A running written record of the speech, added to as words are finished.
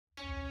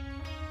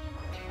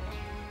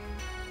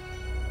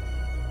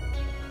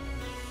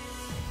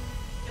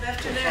Good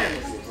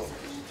afternoon.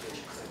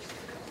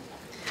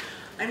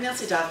 I'm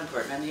Nancy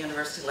Davenport, and I'm the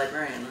University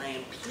Librarian. I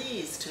am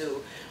pleased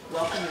to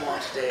welcome you all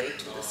today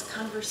to this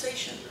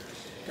conversation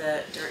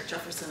that Derrick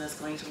Jefferson is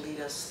going to lead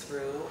us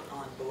through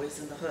on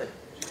Boyz N the Hood.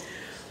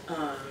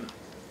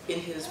 In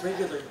his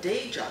regular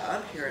day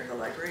job here in the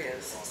library,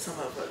 as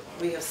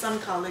we have some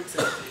colleagues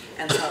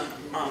and some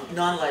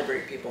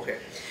non-library people here.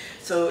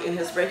 So in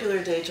his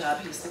regular day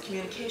job, he's the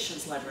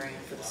communications librarian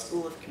for the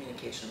School of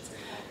Communications,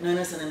 known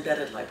as an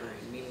embedded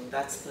librarian, meaning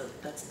that's the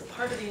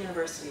part of the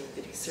university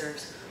that he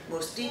serves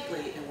most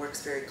deeply and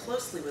works very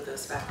closely with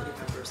those faculty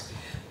members.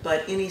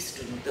 But any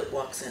student that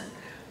walks in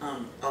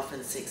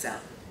often seeks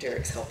out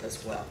Derrick's help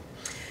as well.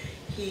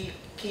 He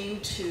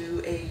came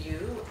to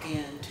AU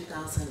in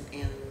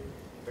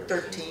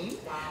 2013.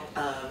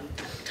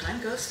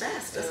 Time goes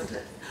fast, doesn't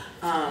it?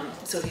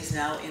 So he's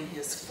now in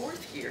his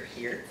fourth year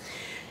here.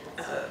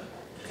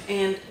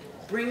 And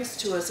brings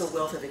to us a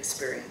wealth of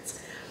experience.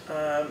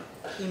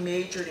 He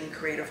majored in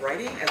creative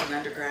writing as an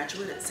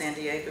undergraduate at San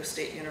Diego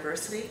State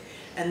University,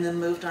 and then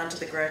moved on to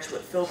the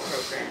graduate film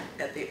program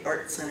at the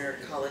Art Center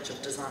College of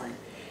Design,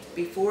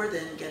 before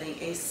then getting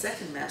a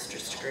second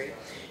master's degree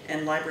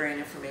in library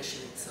and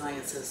information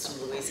sciences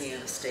from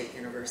Louisiana State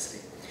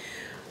University.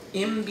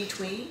 In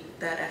between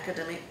that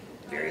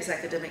various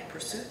academic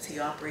pursuits, he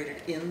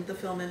operated in the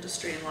film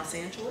industry in Los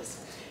Angeles,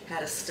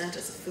 had a stint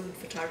as a food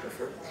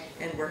photographer,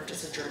 and worked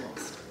as a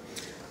journalist.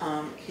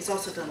 He's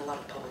also done a lot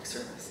of public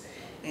service,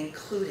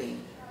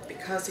 including,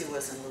 because he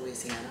was in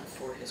Louisiana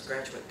for his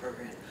graduate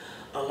program,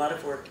 a lot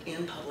of work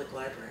in public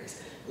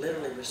libraries,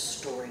 literally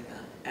restoring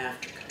them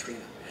after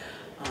Katrina.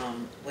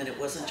 When it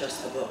wasn't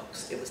just the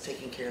books, it was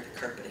taking care of the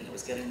carpeting, it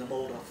was getting the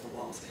mold off the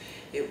walls,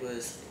 it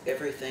was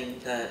everything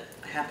that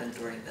happened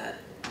during that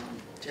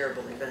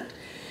terrible event.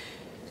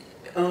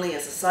 Only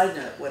as a side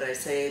note would I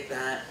say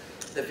that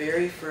the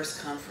very first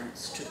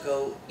conference to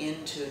go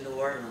into New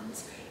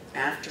Orleans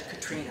after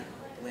Katrina,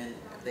 when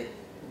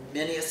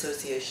many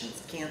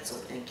associations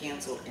canceled and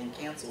canceled and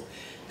canceled,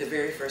 the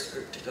very first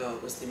group to go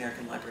was the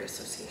American Library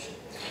Association,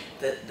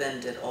 that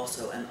then did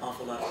also an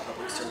awful lot of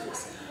public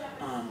service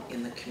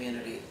in the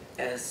community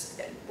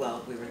as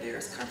well. We were there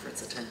as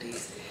conference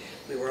attendees.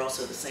 We were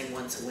also the same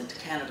ones who went to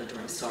Canada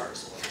during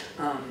SARS.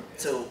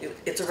 So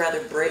it's a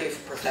rather brave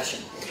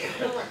profession.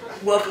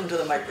 Welcome to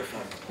the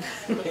microphone.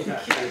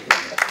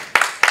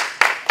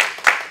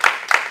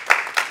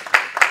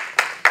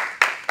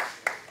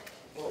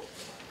 Well,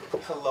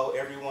 hello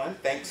everyone.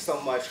 Thanks so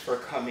much for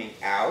coming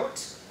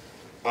out.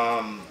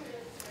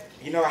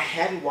 You know, I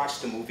hadn't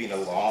watched the movie in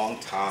a long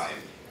time,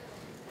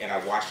 and I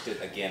watched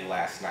it again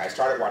last night. I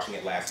started watching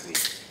it last week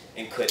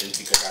and couldn't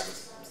because I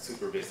was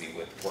super busy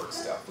with work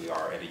stuff. We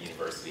are at a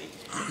university.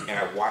 And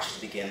I watched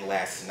it again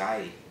last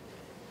night.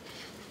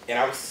 And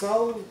I was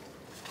so,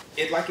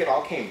 it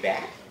all came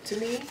back to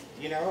me,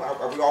 you know?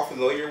 Are we all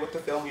familiar with the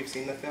film? You've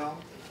seen the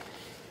film?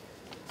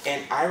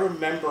 And I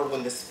remember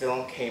when this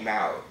film came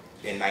out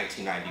in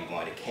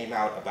 1991. It came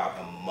out about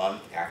a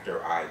month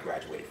after I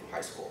graduated from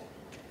high school.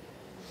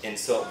 And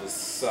so it was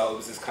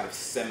this kind of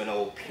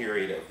seminal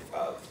period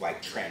of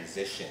like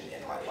transition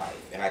in my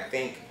life. And I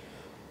think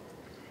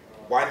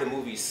why the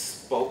movie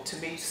spoke to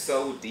me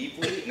so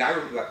deeply, and I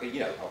remember,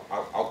 you know,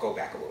 I'll go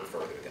back a little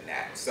further than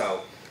that.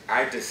 So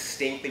I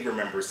distinctly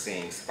remember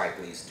seeing Spike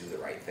Lee's Do the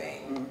Right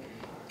Thing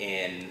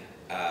in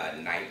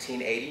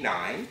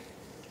 1989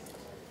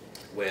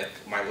 with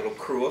my little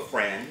crew of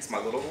friends, my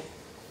little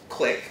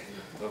clique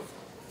of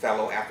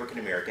fellow African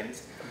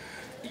Americans,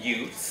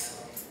 youths.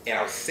 And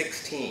I was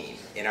 16,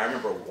 and I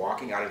remember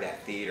walking out of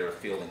that theater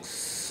feeling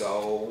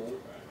so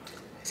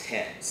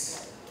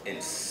tense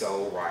and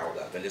so riled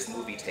up. And this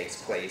movie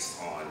takes place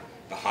on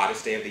the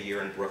hottest day of the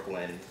year in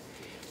Brooklyn,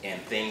 and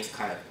things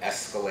kind of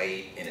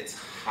escalate, and it's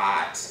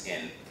hot,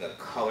 and the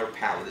color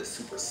palette is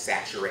super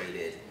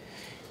saturated,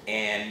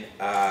 and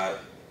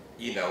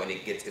you know, and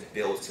it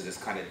builds to this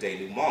kind of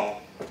denouement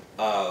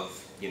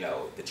of, you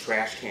know, the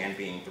trash can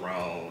being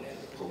thrown, and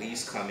the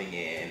police coming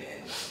in,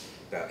 and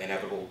the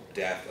inevitable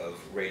death of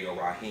Radio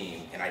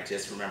Raheem. And I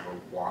just remember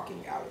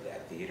walking out of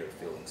that theater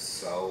feeling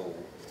so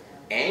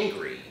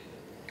angry.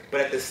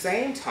 But at the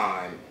same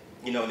time,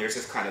 you know, there's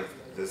this kind of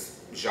this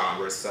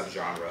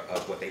subgenre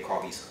of what they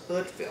call these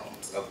hood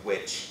films, of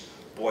which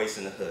Boyz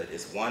N the Hood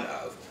is one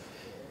of.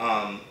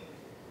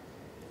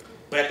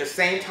 But at the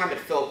same time, it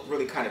felt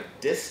really kind of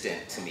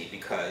distant to me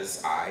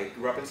because I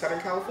grew up in Southern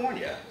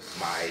California.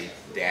 My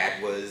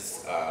dad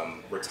was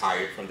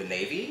retired from the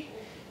Navy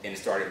and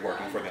started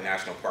working for the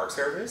National Park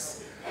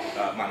Service.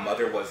 My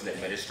mother was an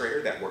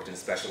administrator that worked in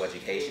special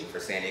education for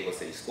San Diego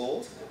City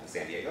Schools,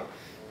 San Diego,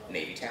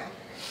 Navy town.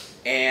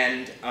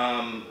 And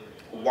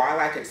while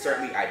I could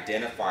certainly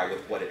identify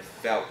with what it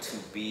felt to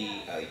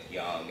be a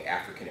young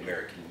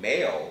African-American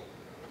male,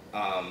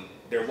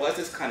 there was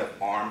this kind of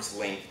arm's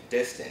length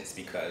distance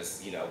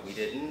because, you know, we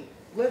didn't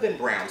live in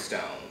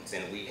brownstones,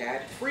 and we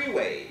had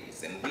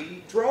freeways, and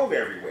we drove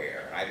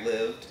everywhere. I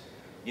lived,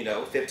 you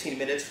know, 15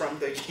 minutes from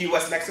the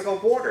U.S.-Mexico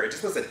border. It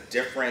just was a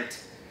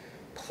different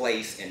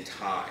place and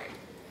time.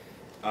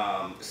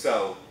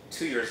 So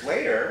 2 years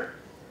later,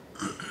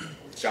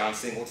 John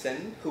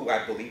Singleton, who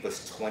I believe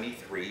was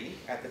 23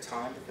 at the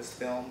time that this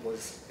film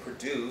was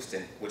produced,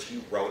 and which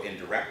he wrote and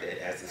directed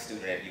as a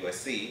student at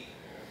USC,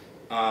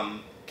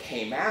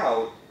 came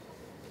out,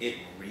 it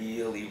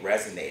really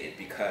resonated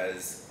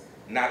because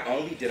not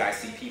only did I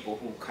see people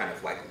who kind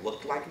of like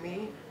looked like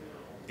me,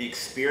 the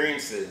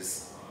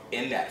experiences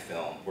in that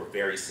film were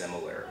very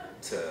similar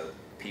to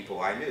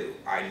people I knew.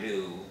 I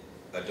knew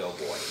a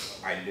Doughboy,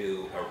 I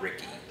knew a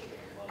Ricky,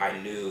 I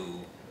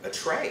knew a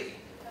Trey.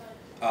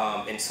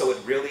 And so it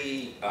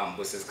really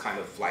was this kind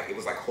of like, it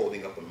was like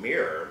holding up a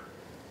mirror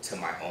to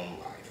my own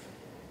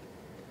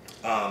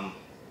life.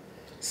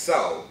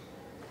 So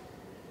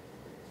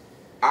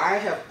I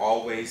have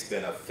always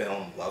been a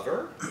film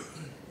lover.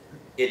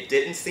 It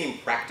didn't seem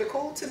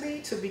practical to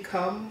me to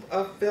become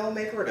a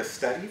filmmaker or to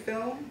study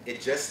film.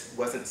 It just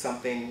wasn't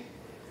something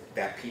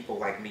that people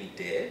like me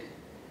did.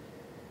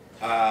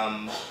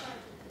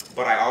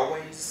 But I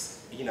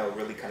always, you know,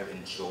 really kind of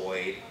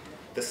enjoyed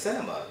the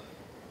cinema.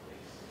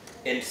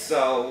 And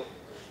so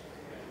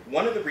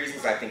one of the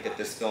reasons I think that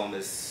this film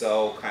is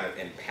so kind of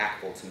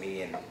impactful to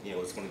me, and you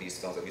know, it's one of these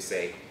films that we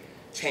say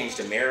changed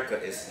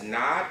America, is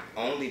not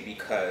only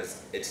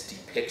because its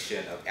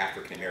depiction of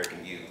African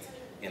American youth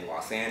in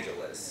Los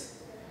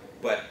Angeles,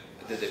 but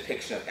the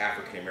depiction of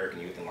African American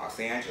youth in Los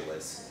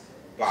Angeles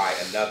by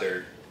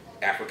another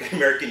African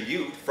American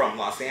youth from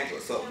Los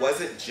Angeles. So it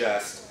wasn't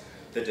just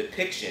the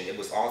depiction, it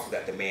was also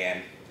that the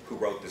man who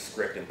wrote the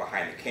script and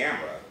behind the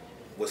camera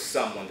was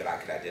someone that I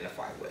could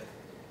identify with,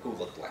 who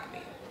looked like me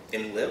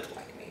and lived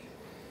like me.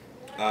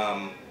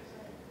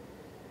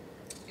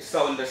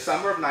 So in the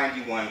summer of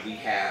 '91, we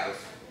have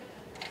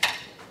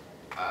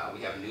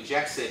New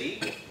Jack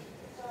City,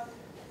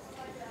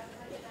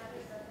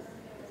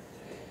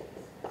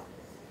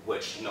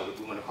 which, you know,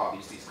 we want to call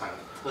these kind of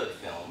hood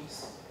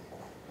films.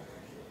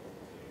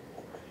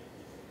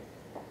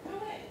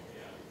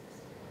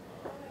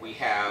 We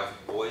have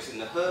Boyz N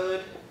the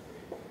Hood.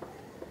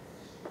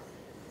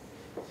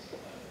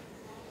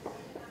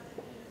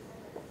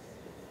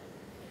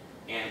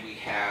 And we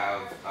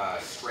have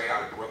Straight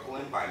Outta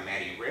Brooklyn by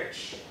Matty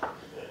Rich.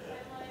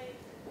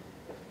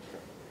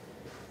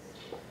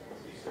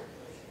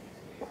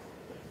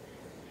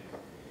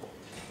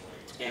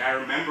 And I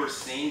remember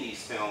seeing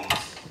these films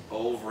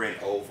over and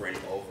over and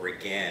over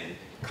again,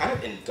 kind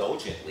of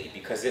indulgently,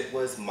 because it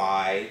was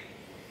my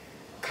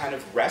kind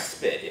of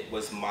respite. It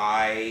was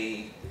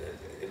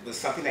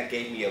something that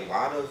gave me a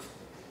lot of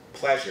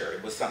pleasure.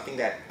 It was something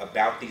that,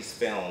 about these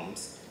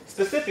films,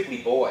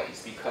 specifically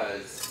Boyz,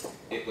 because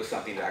it was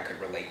something that I could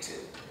relate to.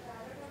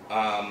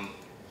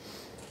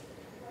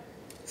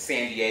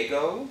 San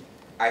Diego,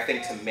 I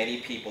think to many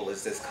people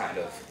is this kind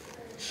of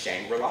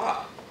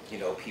Shangri-La. You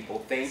know, people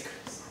think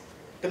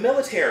the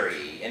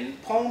military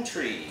and palm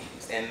trees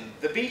and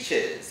the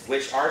beaches,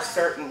 which are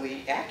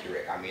certainly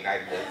accurate. I mean, I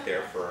lived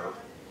there for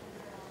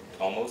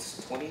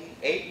almost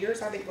 28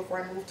 years, I think,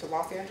 before I moved to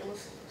Los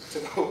Angeles to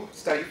go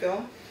study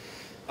film.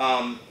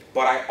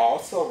 But I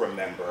also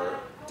remember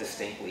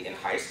distinctly in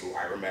high school,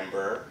 I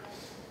remember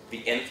the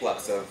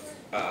influx of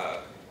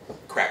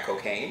crack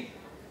cocaine,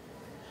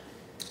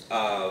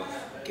 of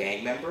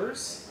gang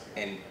members,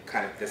 and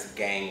kind of this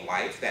gang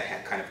life that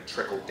had kind of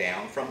trickled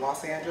down from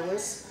Los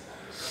Angeles.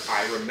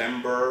 I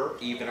remember,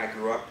 even I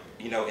grew up,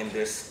 you know, in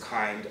this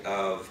kind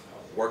of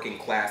working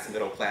class,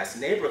 middle class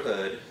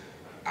neighborhood.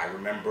 I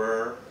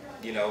remember,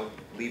 you know,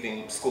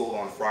 leaving school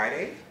on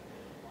Friday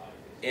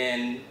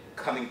and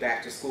coming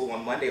back to school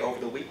on Monday over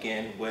the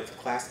weekend with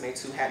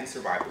classmates who hadn't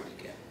survived the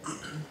weekend,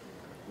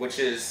 which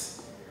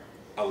is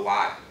a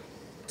lot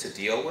to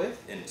deal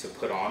with and to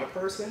put on a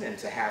person, and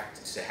to have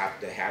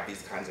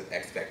these kinds of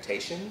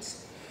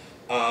expectations.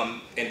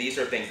 And these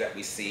are things that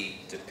we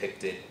see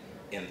depicted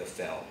in the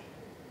film.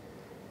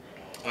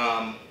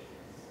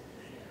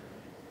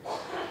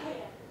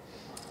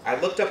 I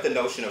looked up the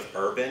notion of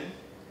urban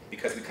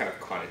because we kind of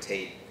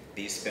connotate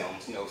these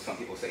films. You know, some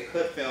people say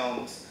hood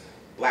films,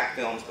 black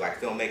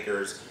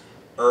filmmakers,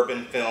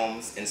 urban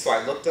films. And so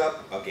I looked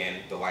up,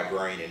 again, the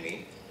librarian in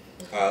me,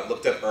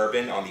 looked up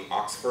urban on the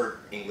Oxford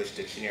English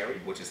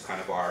Dictionary, which is kind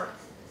of our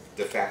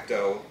de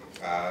facto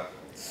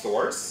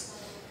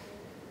source.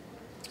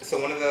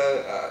 So one of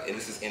the, and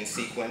this is in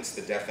sequence,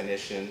 the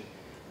definition: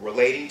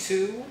 relating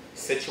to,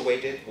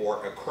 situated,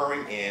 or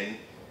occurring in,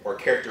 or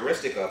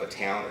characteristic of a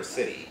town or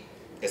city,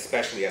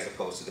 especially as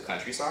opposed to the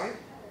countryside.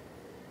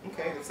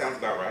 Okay, that sounds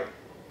about right.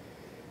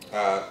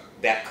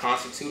 That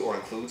constitute or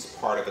includes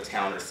part of a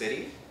town or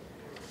city.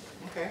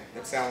 Okay,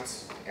 that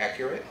sounds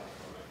accurate.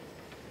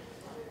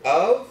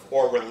 Of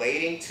or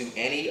relating to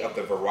any of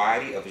the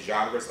variety of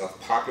genres of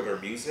popular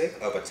music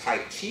of a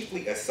type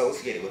chiefly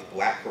associated with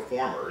black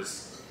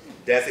performers,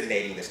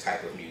 designating this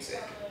type of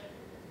music.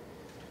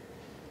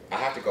 I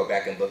have to go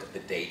back and look at the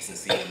dates and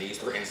see when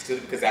these were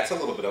instituted, because that's a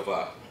little bit of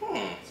a,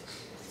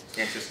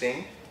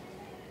 interesting.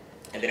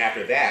 And then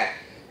after that,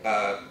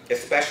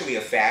 especially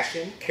a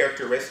fashion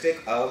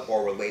characteristic of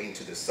or relating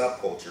to the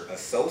subculture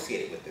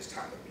associated with this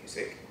type of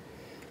music.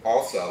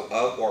 Also,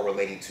 of or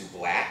relating to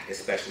Black,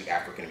 especially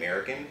African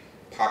American,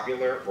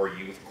 popular or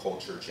youth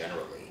culture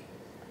generally.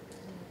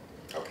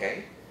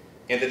 Okay?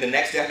 And then the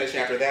next definition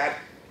after that,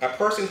 a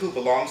person who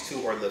belongs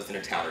to or lives in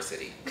a town or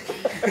city.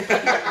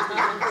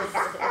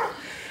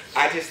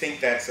 I just think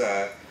that's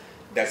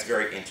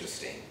very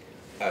interesting,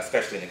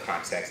 especially in the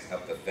context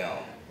of the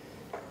film.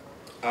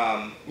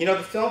 You know,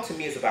 the film to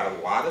me is about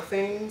a lot of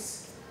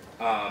things.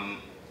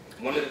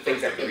 One of the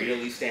things that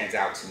really stands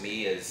out to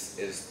me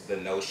is the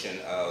notion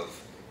of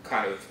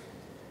kind of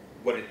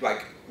what it,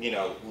 like, you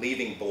know,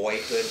 leaving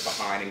boyhood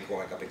behind and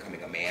growing up and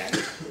becoming a man.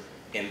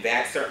 And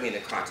that, certainly in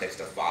the context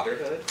of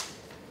fatherhood.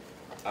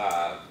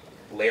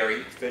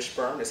 Larry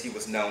Fishburne, as he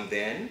was known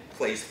then,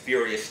 plays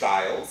Furious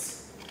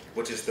Styles,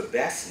 which is the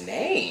best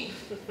name.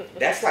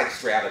 That's like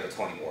straight out of the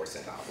Toni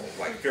Morrison novel.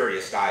 Like,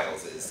 Furious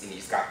Styles is, and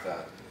he's got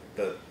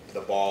the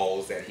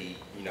balls that he,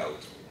 you know,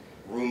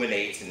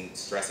 ruminates and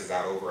stresses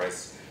out over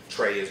as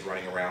Trey is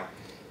running around.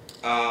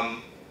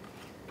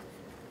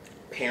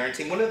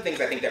 Parenting, one of the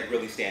things I think that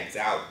really stands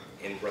out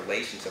in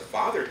relation to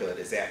fatherhood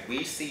is that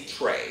we see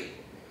Trey,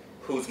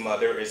 whose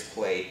mother is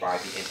played by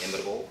the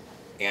inimitable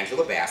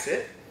Angela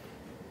Bassett,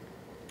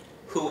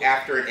 who,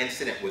 after an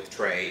incident with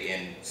Trey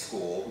in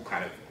school, who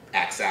kind of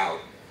acts out,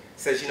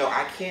 says, you know,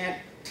 I can't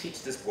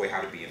teach this boy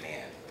how to be a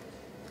man.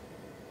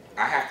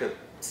 I have to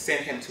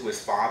send him to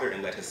his father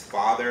and let his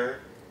father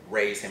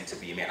raise him to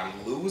be a man.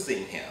 I'm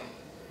losing him.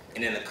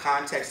 And in the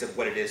context of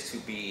what it is to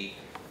be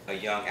a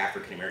young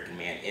African-American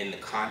man in the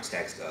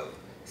context of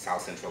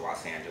South Central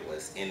Los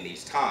Angeles in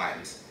these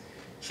times,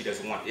 she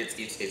doesn't want, it's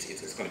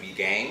going to be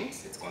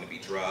gangs, it's going to be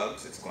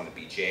drugs, it's going to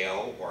be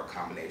jail, or a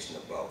combination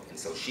of both. And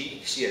so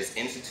she has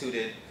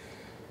instituted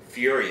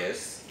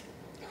Furious,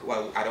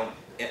 well, I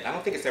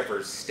don't think it's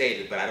ever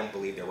stated, but I don't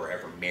believe they were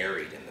ever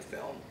married in the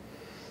film,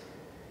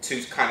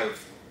 to kind of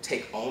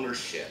take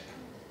ownership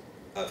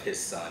of his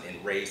son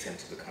and raise him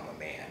to become a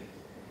man.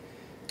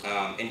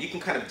 And you can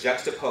kind of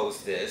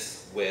juxtapose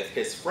this with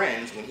his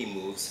friends when he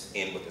moves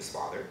in with his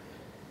father.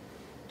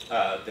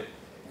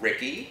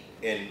 Ricky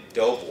and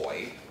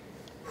Doughboy,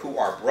 who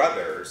are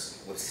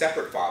brothers with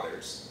separate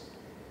fathers,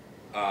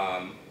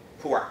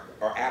 who are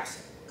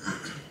absent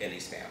in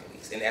these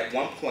families. And at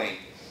one point,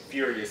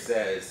 Furious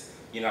says,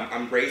 you know,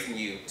 I'm raising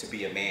you to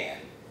be a man,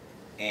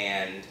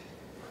 and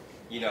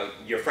you know,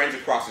 your friends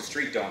across the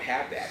street don't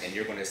have that, and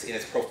you're going to, and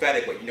it's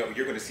prophetic, but you know,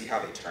 you're going to see how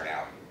they turn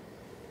out,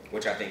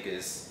 which I think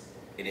is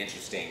an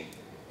interesting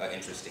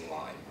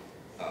line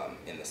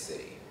in the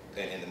city,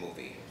 in the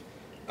movie.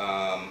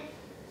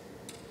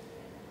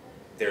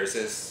 There's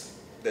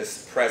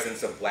this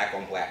presence of black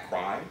on black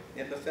crime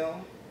in the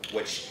film,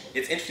 which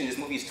it's interesting. This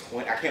movie's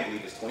I can't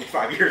believe it's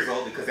 25 years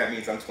old, because that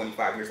means I'm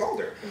 25 years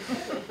older.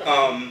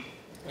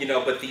 You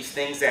know, but these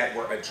things that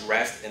were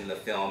addressed in the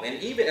film,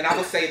 and I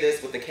will say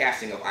this with the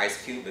casting of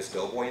Ice Cube as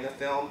Doughboy in the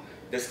film,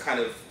 this kind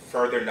of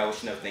further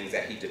notion of things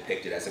that he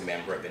depicted as a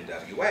member of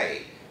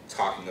NWA,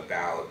 talking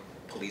about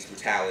police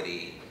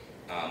brutality,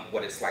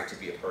 what it's like to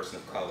be a person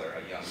of color,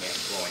 a young man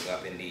growing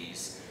up in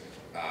these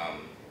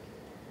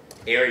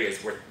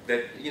areas where,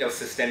 you know,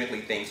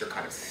 systemically things are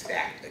kind of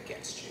stacked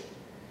against you.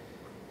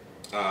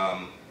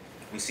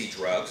 We see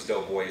drugs.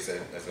 Doughboy is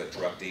a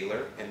drug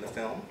dealer in the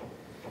film.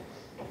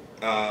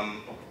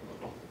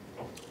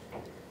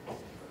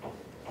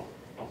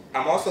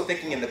 I'm also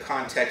thinking in the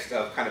context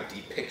of kind of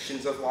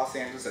depictions of Los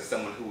Angeles, as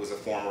someone who was a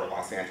former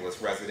Los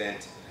Angeles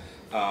resident.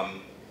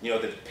 You know,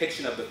 the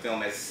depiction of the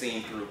film as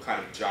seen through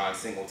kind of John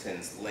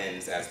Singleton's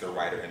lens as the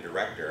writer and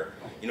director,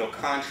 you know,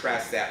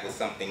 contrast that with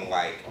something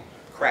like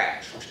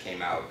Crash, which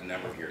came out a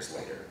number of years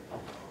later,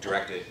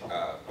 directed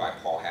by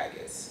Paul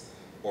Haggis,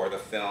 or the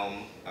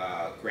film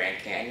Grand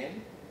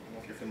Canyon. I don't know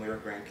if you're familiar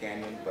with Grand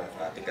Canyon, but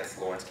I think that's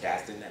Lawrence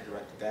Kasdan that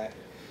directed that.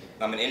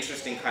 An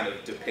interesting kind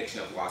of depiction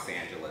of Los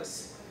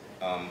Angeles.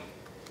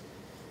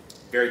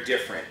 Very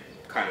different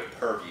kind of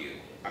purview.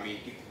 I mean,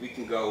 we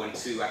can go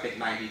into, I think,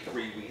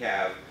 93, we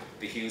have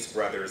the Hughes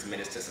Brothers'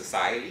 Menace to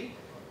Society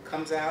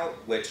comes out,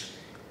 which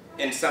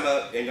in some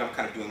of, and I'm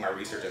kind of doing my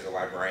research as a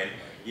librarian,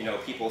 you know,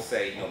 people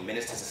say, you know,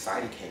 Menace to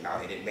Society came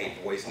out and it made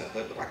Boyz N the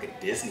Hood look like a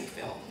Disney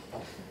film.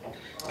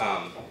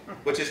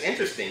 Which is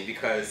interesting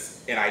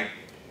because, and I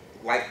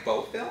like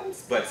both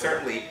films, but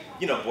certainly,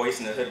 you know, Boyz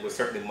N the Hood was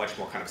certainly much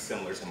more kind of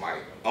similar to my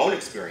own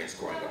experience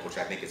growing up, which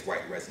I think is why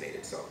it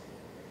resonated so.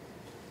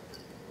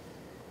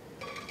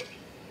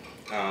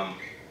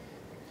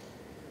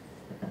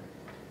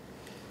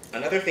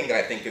 Another thing that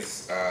I think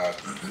is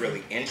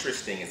really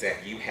interesting is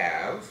that you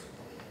have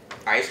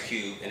Ice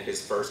Cube in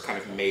his first kind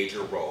of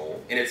major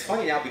role. And it's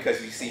funny now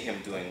because you see him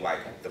doing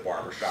like the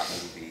barbershop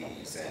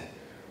movies and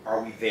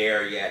Are We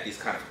There Yet? These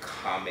kind of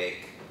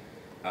comic,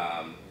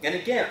 and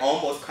again,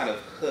 almost kind of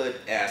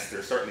hood-esque.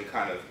 They're certainly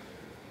kind of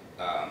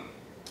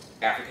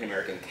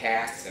African-American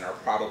casts and are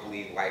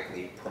probably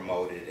likely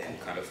promoted and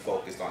kind of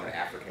focused on an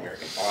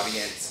African-American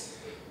audience.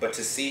 But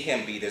to see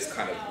him be this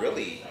kind of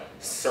really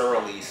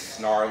surly,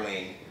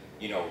 snarling,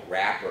 you know,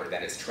 rapper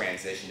that has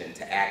transitioned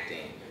into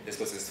acting, this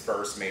was his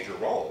first major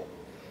role.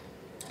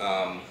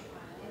 And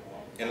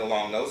And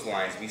along those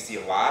lines, we see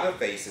a lot of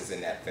faces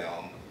in that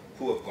film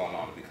who have gone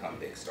on to become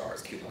big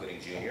stars. Cuba Gooding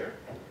Jr.,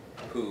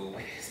 who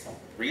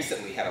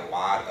recently had a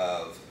lot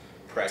of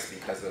press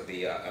because of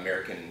the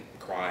American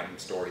crime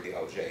story, the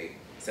O.J.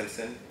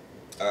 Simpson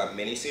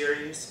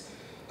miniseries.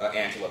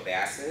 Angela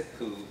Bassett,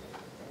 who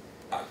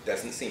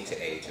doesn't seem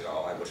to age at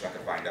all. I wish I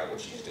could find out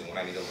what she's doing.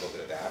 I need a little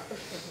bit of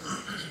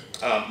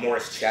that.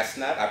 Morris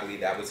Chestnut, I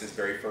believe that was his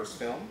very first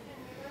film.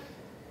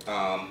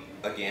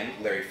 Again,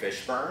 Larry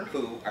Fishburne,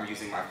 who I'm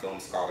using my film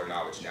scholar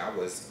knowledge now,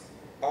 was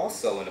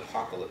also in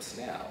Apocalypse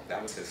Now.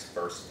 That was his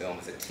first film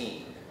as a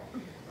teen.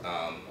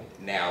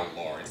 Now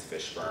Lawrence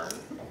Fishburne.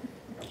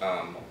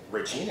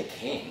 Regina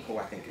King, who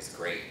I think is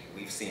great.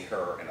 We've seen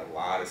her in a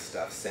lot of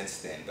stuff since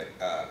then, but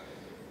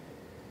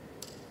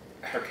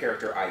her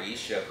character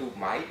Aisha, who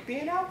might be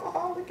an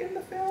alcoholic in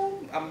the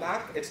film,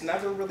 it's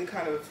never really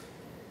kind of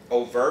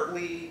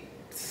overtly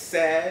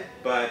said,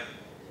 but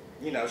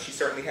you know, she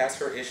certainly has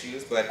her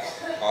issues, but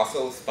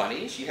also is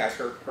funny. She has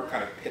her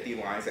kind of pithy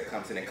lines that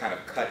comes in and kind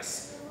of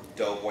cuts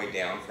Doughboy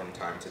down from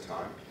time to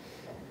time.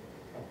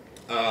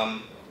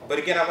 But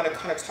again, I want to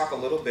kind of talk a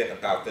little bit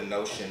about the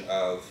notion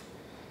of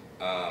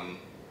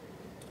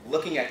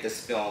looking at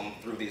this film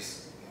through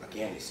these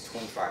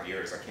 25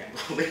 years. I can't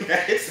believe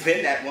that it's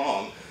been that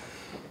long.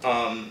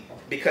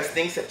 Because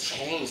things have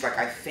changed. Like,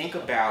 I think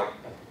about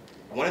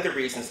one of the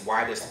reasons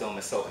why this film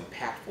is so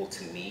impactful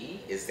to me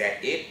is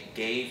that it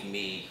gave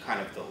me kind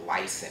of the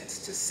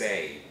license to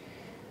say,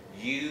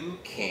 you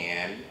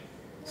can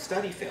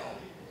study film.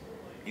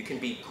 You can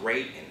be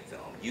great in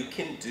film. You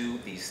can do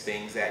these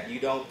things that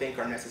you don't think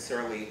are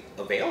necessarily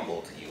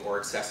available to you or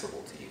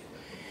accessible to you.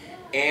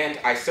 And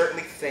I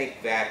certainly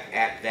think that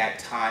at that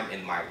time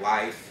in my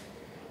life,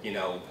 you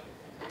know,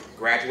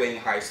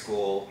 graduating high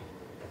school,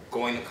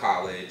 going to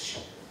college,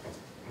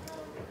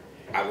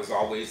 I was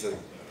always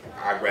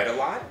I read a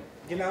lot,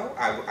 you know,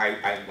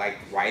 I liked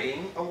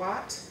writing a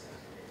lot.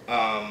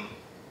 I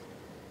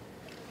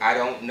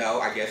don't know,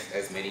 I guess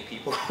as many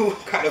people who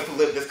kind of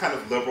live this kind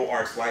of liberal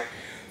arts life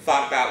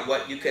thought about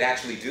what you could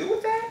actually do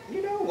with that,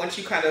 you know, once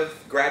you kind of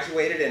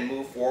graduated and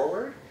moved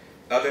forward,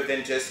 other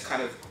than just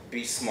kind of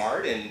be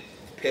smart and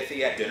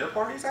pithy at dinner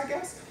parties, I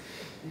guess.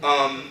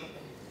 But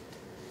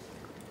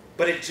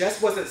it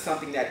just wasn't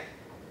something that,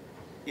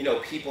 you know,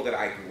 people that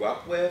I grew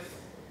up with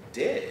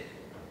did.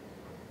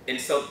 And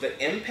so the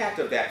impact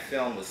of that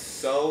film was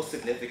so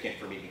significant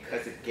for me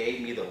because it gave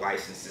me the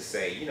license to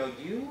say, you know,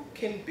 you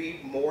can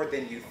be more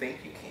than you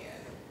think you can.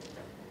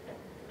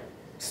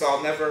 So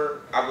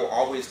I will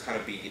always kind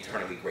of be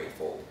eternally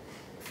grateful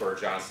for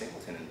John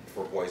Singleton and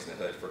for Boyz N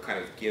the Hood for kind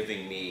of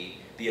giving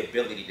me the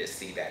ability to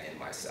see that in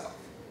myself.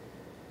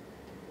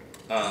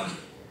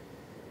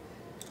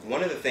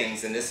 One of the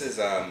things, and this is,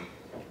 and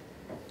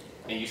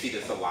you see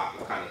this a lot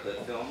with kind of hood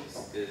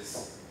films,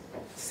 is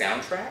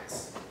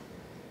soundtracks.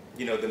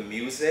 You know, the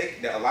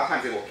music, a lot of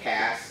times they will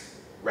cast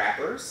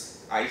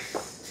rappers.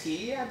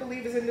 Ice-T, I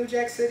believe, is in New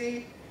Jack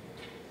City.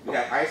 We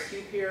have Ice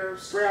Cube here.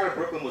 Straight Outta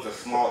Brooklyn was a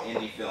small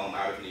indie film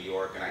out of New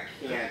York, and I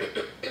can't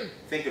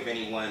think of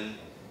anyone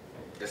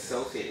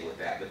associated with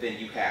that. But then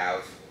you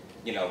have,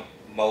 you know,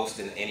 most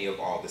and any of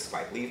all the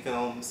Spike Lee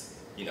films,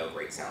 you know,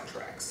 great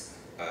soundtracks.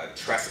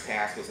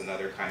 Trespass was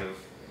another kind of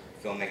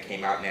film that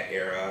came out in that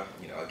era,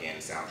 you know, again,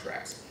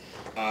 soundtracks.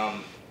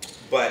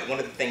 But one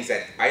of the things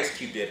that Ice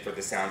Cube did for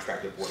the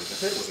soundtrack of Boyz N the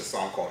Hood was a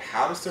song called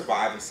How to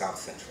Survive in South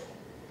Central,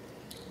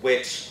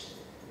 which,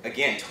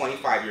 again,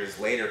 25 years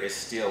later is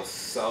still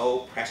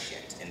so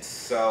prescient and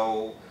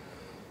so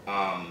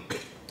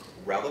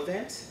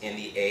relevant in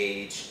the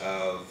age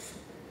of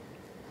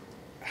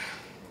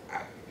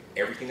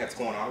everything that's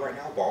going on right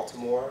now.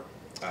 Baltimore,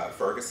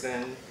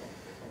 Ferguson,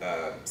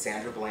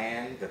 Sandra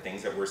Bland, the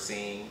things that we're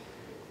seeing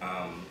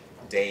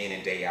day in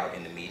and day out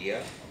in the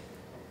media,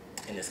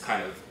 in this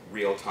kind of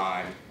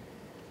real-time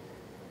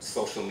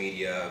social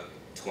media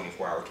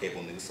 24-hour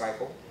cable news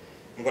cycle.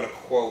 I'm going to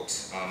quote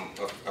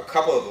a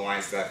couple of the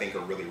lines that I think are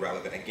really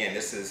relevant. Again,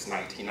 this is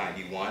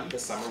 1991, the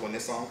summer when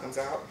this song comes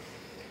out.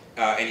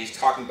 And he's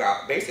talking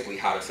about basically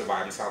how to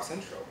survive in South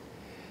Central.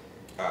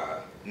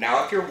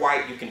 Now, if you're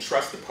white, you can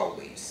trust the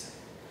police.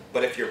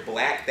 But if you're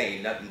black, they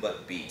ain't nothing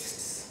but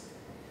beasts.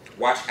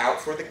 Watch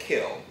out for the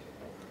kill.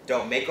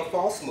 Don't make a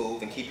false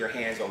move and keep your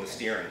hands on the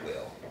steering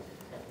wheel.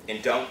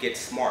 And don't get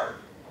smart.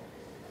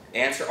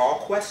 Answer all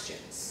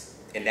questions.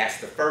 And that's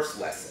the first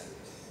lesson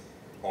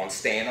on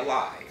staying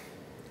alive.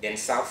 In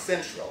South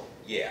Central,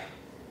 yeah,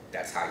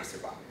 that's how you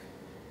survive.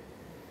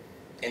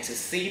 And to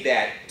see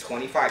that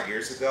 25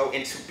 years ago,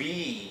 and to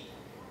be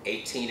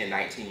 18 and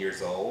 19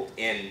 years old,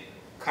 and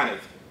kind of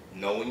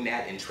knowing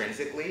that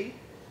intrinsically,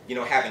 you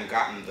know, having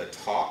gotten the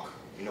talk,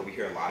 you know, we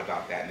hear a lot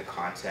about that in the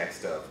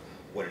context of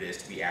what it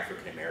is to be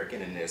African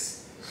American in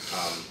this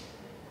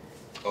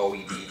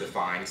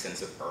OED-defined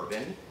sense of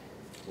urban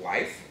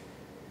life.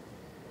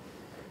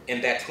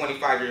 And that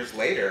 25 years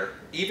later,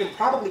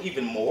 probably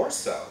even more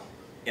so,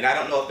 and I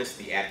don't know if it's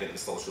the advent of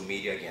social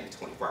media, again, the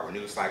 24-hour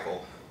news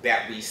cycle,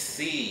 that we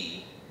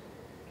see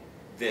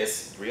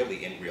this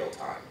really in real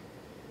time.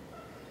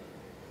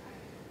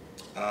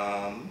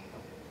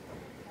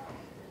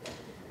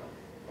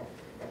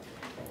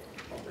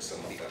 for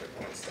some of the other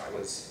points that I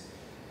was,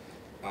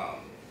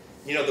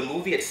 you know, the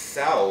movie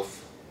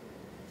itself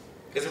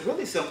is a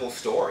really simple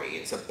story.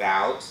 It's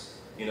about,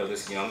 you know,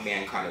 this young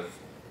man kind of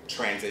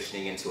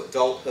transitioning into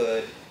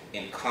adulthood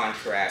in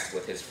contrast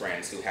with his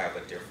friends who have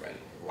a different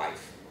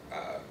life,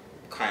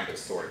 kind of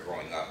sort of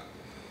growing up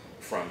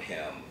from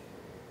him.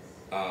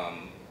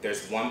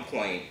 There's one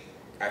point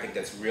I think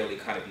that's really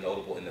kind of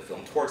notable in the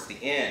film towards the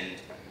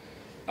end,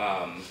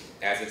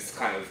 as it's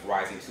kind of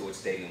rising to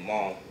its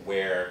denouement,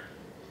 where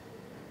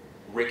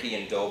Ricky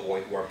and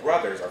Doughboy, who are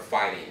brothers, are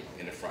fighting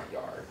in the front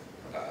yard.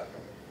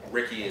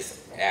 Ricky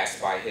is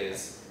asked by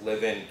his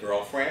live-in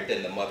girlfriend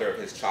and the mother of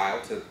his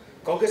child to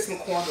go get some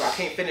cornmeal. I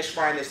can't finish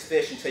frying this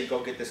fish until you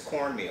go get this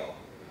cornmeal.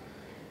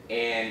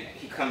 And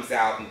he comes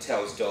out and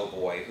tells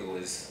Doughboy, who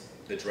is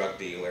the drug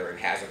dealer and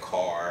has a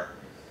car,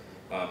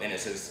 and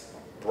is his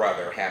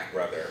brother,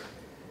 half-brother,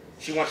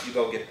 she wants you to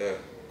go get the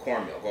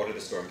cornmeal. Go to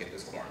the store and get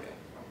this cornmeal.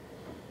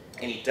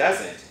 And he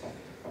doesn't.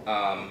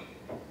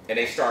 And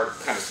they start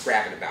kind of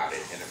scrapping about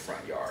it in the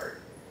front yard.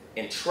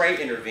 And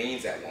Trey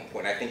intervenes at one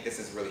point. I think this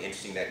is really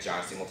interesting that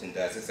John Singleton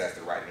does this as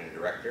the writer and the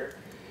director,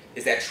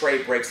 is that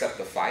Trey breaks up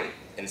the fight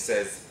and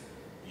says,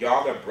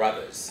 y'all are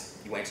brothers.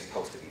 You ain't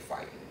supposed to be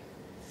fighting.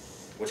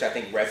 Which I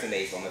think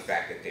resonates on the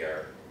fact that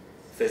they're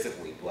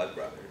physically blood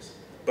brothers.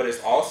 But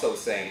it's also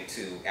saying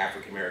to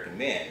African-American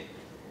men,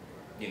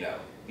 you know,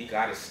 we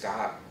gotta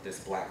stop this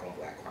black on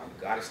black crime.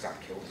 We gotta stop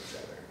killing each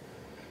other.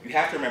 You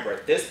have to remember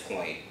at this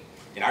point,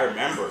 and I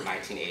remember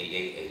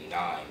 1988,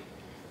 89,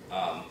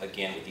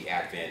 again with the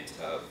advent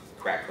of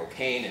crack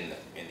cocaine in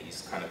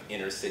these kind of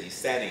inner city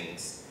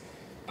settings,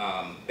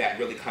 that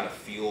really kind of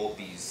fueled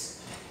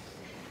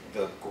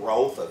the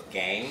growth of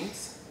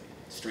gangs,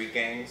 street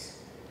gangs,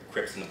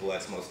 Crips and the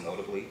Bloods most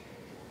notably.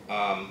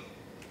 And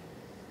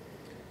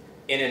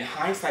in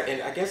hindsight,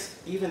 and I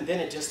guess even then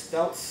it just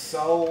felt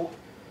so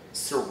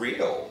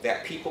surreal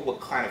that people would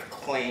kind of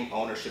claim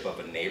ownership of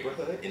a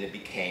neighborhood and it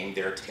became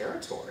their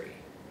territory.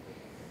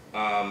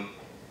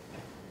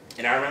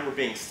 And I remember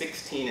being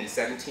 16 and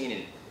 17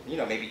 and, you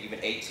know, maybe even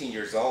 18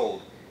 years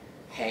old,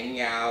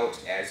 hanging out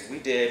as we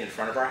did in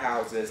front of our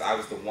houses. I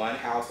was the one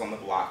house on the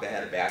block that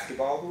had a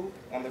basketball hoop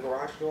on the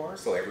garage door,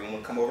 so everyone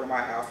would come over to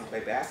my house and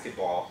play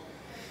basketball,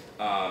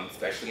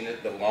 especially in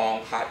the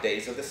long, hot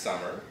days of the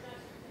summer.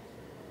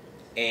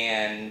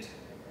 And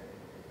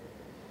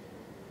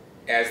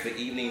as the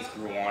evenings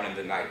grew on and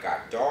the night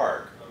got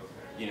dark,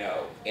 you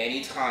know,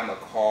 anytime a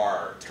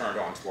car turned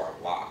onto our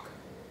block,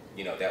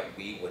 you know, that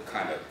we would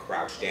kind of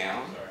crouch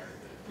down,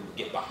 we would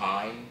get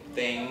behind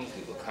things,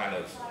 we would kind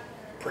of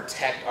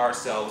protect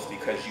ourselves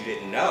because you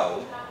didn't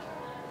know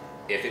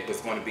if it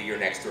was going to be your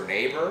next door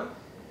neighbor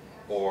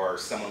or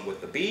someone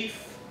with the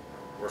beef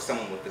or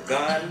someone with the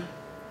gun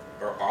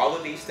or all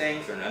of these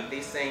things or none of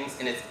these things.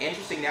 And it's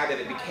interesting now that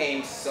it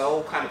became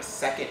so kind of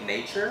second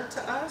nature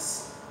to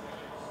us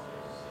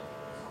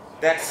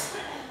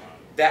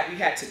that we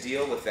had to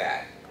deal with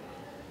that.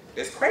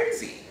 It's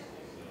crazy.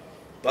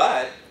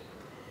 But,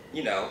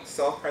 you know,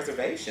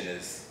 self-preservation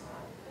is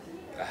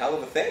a hell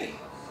of a thing.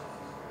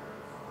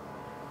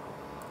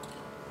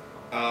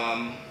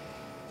 My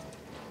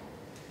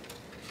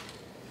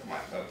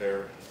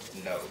other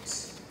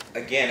notes.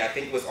 Again, I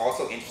think it was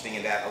also interesting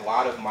in that a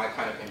lot of my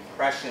kind of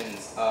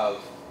impressions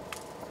of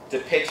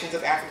depictions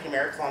of African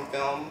Americans on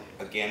film,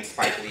 again,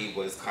 Spike Lee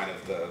was kind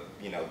of the,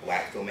 you know,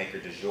 black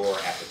filmmaker du jour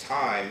at the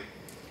time.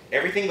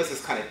 Everything was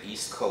this kind of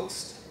East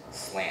Coast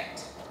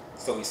slant.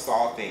 So we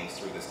saw things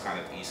through this kind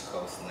of East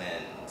Coast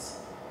lens.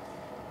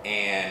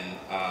 And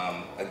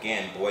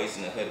again, Boyz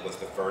N the Hood was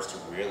the first to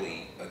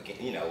really, again,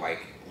 you know, like,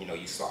 you know,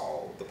 you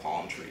saw the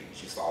palm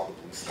trees, you saw the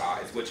blue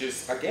skies, which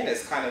is, again,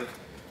 is kind of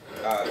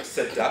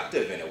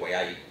seductive in a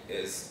way.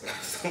 As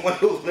someone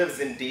who lives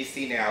in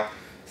DC now,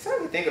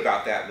 certainly think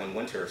about that when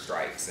winter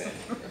strikes and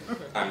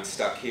I'm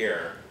stuck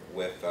here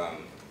with,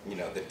 you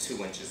know, the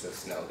 2 inches of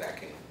snow that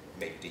can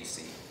make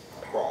DC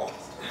crawl,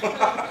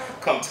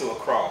 come to a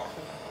crawl.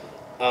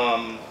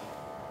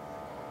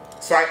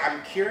 So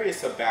I'm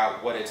curious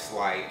about what it's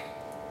like.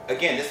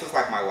 Again, this was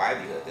like my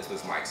livelihood. This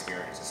was my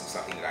experience. This is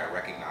something that I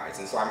recognize.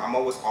 And so I'm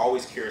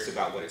always curious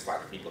about what it's like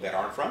for people that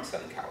aren't from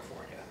Southern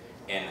California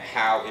and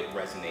how it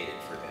resonated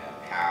for them,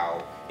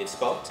 how it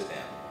spoke to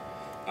them.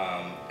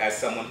 As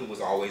someone who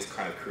was always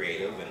kind of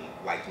creative and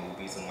liked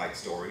movies and liked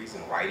stories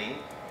and writing,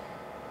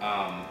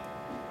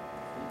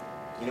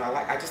 you know,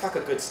 I just like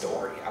a good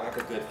story. I like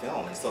a good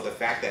film. And so the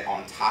fact that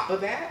on top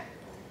of that,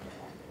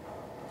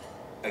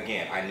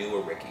 again, I knew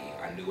a Ricky,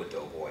 I knew a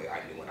Doughboy,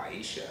 I knew an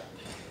Aisha.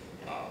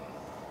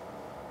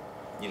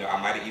 You know,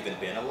 I might have even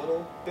been a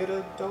little bit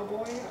of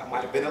Doughboy. I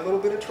might have been a little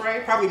bit of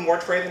Trey. Probably more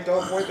Trey than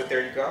Doughboy, but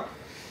there you go.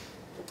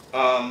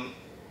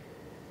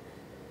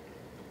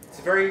 It's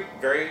a very,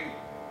 very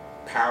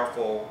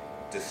powerful,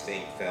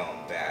 distinct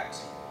film that,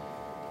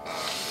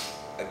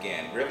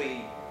 again,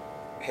 really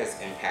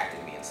has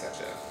impacted me in such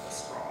a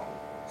strong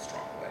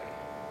way.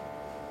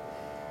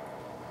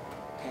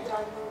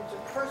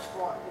 The first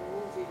part of the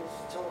movie is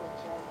a total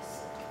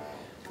classic.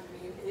 I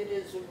mean, it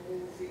is a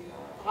movie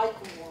I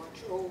can watch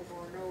over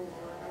and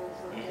over and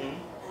over again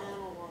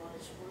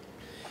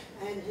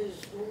and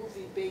his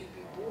movie Baby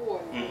Boy,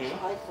 which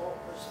I thought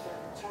was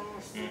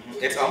fantastic.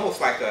 It's almost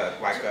like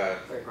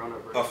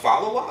a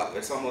follow-up.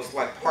 It's almost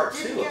like part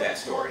 2 of that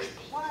story.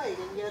 Play,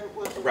 and yet it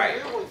was a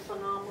Right. really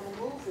phenomenal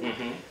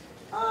movie.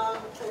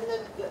 And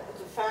then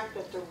the fact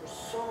that there were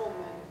so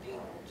many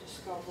people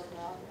discovered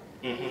that.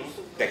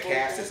 The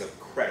cast is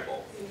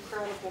incredible.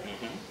 Incredible.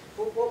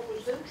 But what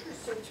was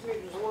interesting to me,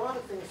 there's a lot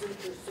of things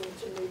interesting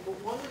to me, but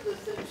one of the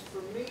things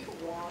for me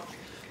to watch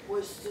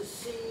was to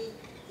see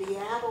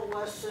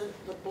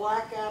the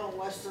black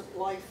adolescent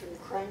life in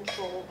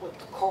Crenshaw with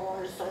the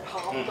cars that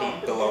hopped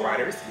up. The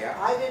lowriders, yeah.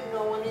 I didn't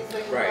know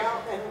anything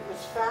about, and it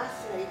was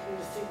fascinating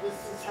to see this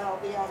is how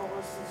the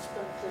adolescents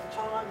spent their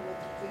time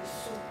with these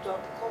souped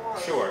up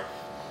cars. Sure.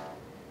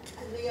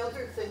 And the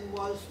other thing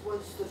was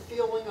the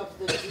feeling of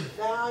the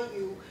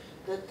devalue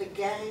that the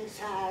gangs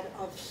had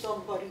of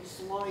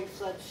somebody's life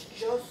that's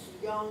just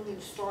young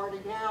and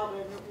starting out,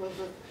 and it was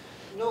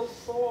no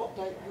thought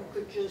that you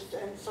could just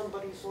end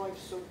somebody's life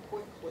so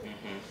quickly.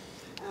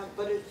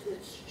 But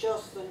it's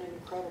just an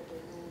incredible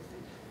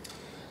movie.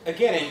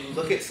 Again, and you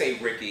look at, say,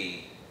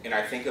 Ricky, and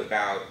I think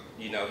about,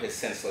 his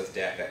senseless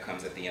death that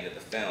comes at the end of the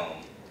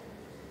film,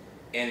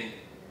 and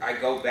I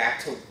go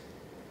back to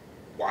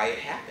why it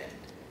happened.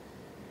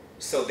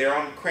 So they're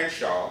on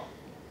Crenshaw,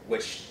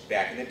 which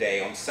back in the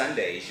day, on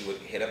Sundays, you would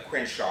hit up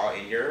Crenshaw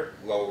in your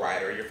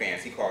lowrider, your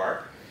fancy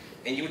car,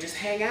 and you would just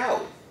hang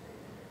out.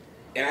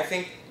 And I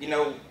think,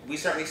 we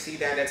certainly see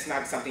that it's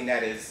not something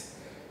that is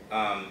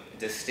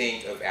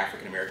distinct of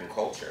African American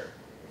culture.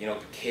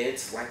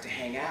 Kids like to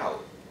hang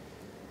out.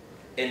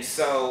 And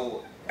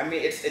so, I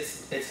mean, it's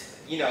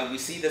we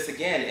see this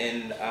again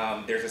in,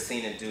 there's a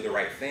scene in Do the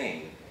Right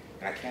Thing,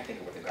 and I can't think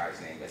of what the guy's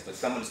name is, but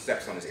someone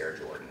steps on his Air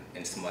Jordan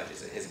and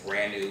smudges it, his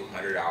brand new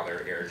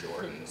 $100 Air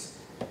Jordans,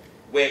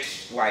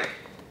 which, like,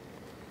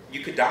 you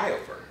could die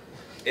over.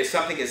 It's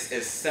something as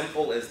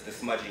simple as the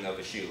smudging of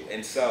a shoe.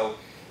 And so,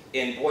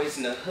 in Boyz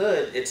N the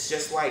Hood, it's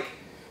just like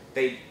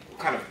they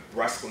kind of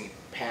brusquely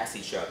pass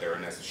each other,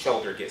 and his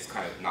shoulder gets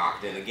kind of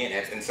knocked in again,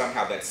 and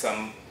somehow that's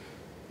some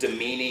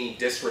demeaning,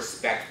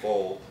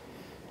 disrespectful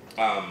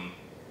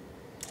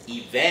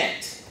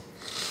event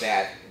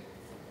that,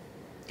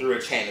 through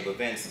a chain of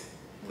events,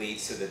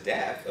 leads to the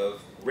death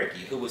of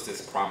Ricky, who was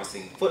this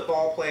promising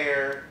football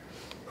player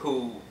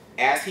who,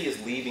 as he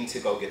is leaving to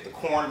go get the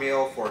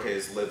cornmeal for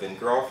his live-in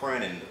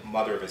girlfriend and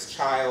mother of his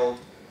child,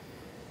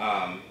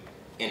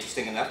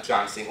 interesting enough,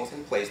 John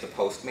Singleton plays the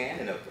postman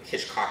in a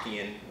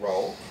Hitchcockian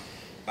role.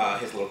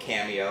 His little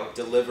cameo,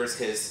 delivers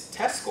his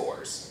test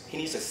scores. He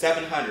needs a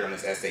 700 on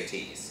his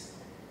SATs.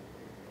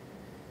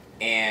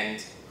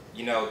 And,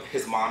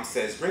 his mom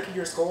says, Ricky,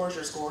 your scores,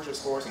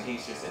 and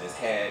he's just in his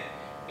head,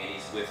 and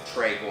he's with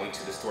Trey going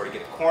to the store to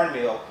get the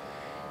cornmeal.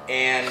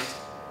 And,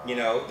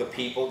 the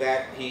people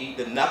that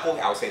the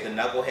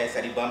knuckleheads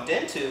that he bumped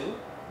into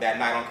that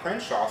night on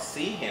Crenshaw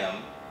see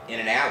him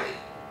in an alley.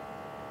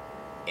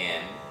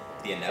 And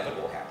the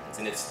inevitable happens.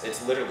 And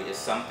it's literally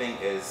something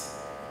as,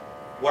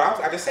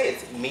 I just say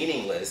it's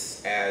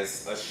meaningless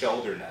as a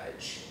shoulder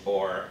nudge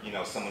or,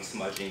 someone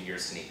smudging your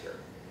sneaker.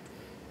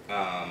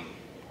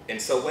 And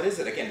so what is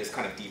it? Again, this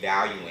kind of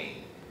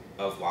devaluing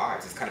of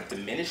lives, this kind of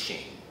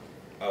diminishing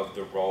of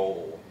the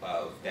role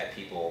that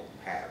people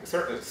have,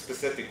 certainly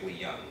specifically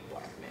young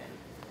black men.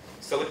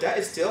 So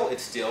it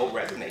still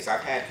resonates.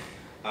 I've had,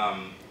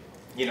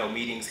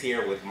 meetings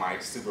here with my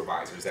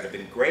supervisors that have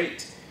been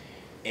great.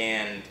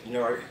 And,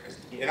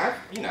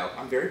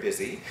 I'm very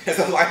busy as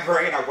a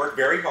librarian. I work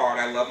very hard.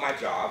 I love my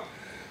job.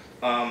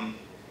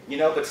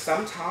 But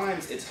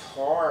sometimes it's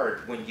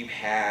hard when you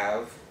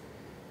have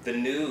the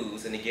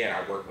news. And again,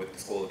 I work with the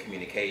School of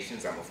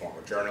Communications. I'm a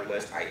former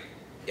journalist.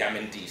 I'm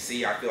in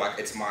DC. I feel like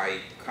it's my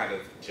kind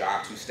of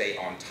job to stay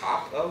on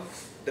top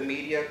of the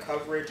media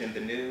coverage and the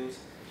news.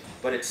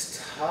 But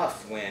it's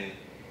tough when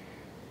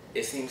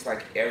it seems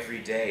like every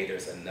day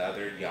there's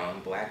another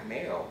young black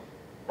male,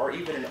 or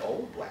even an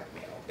old black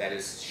male, that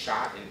is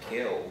shot and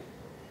killed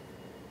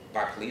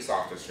by police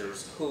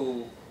officers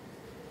who,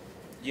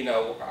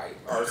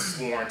 are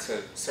sworn to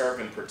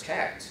serve and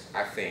protect,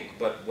 I think.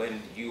 But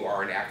when you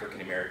are an African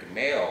American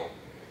male,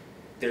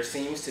 there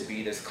seems to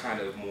be this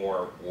kind of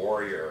more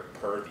warrior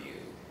purview,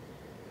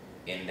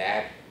 and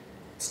that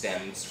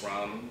stems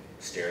from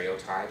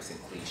stereotypes and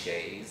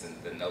cliches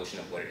and the notion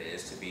of what it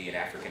is to be an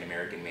African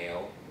American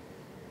male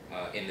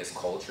in this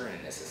culture and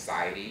in this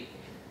society.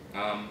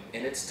 And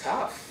it's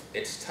tough.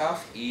 It's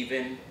tough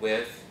even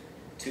with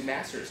 2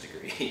 master's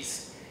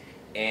degrees.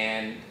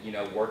 And,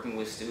 working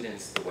with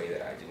students the way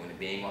that I do and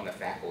being on the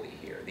faculty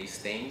here. These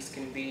things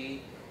can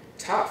be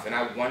tough. And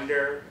I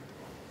wonder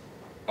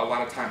a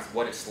lot of times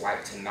what it's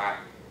like to not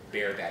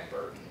bear that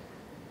burden.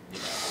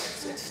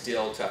 It's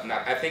still tough. And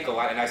I think a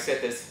lot, and I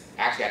said this,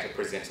 actually I had to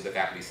present to the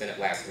Faculty Senate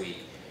last week,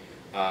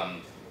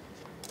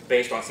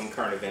 based on some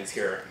current events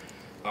here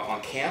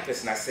on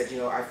campus. And I said,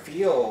 I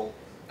feel,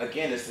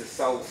 again, this is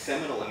so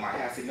seminal in my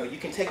head. I said, you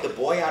can take the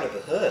boy out of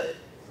the hood.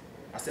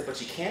 I said,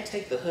 but you can't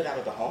take the hood out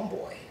of the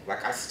homeboy.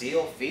 Like, I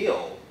still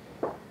feel,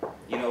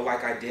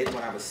 like I did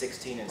when I was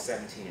 16 and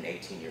 17 and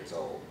 18 years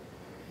old.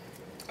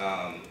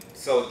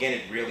 So again,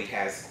 it really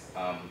has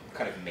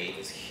kind of made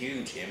this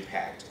huge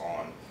impact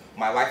on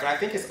my life, and I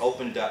think it's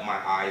opened up my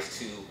eyes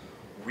to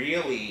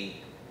really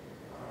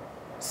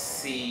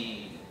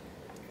see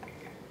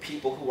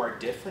people who are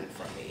different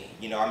from me.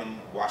 You know, I'm in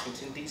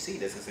Washington, D.C.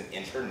 This is an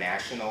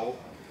international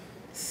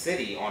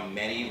city on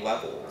many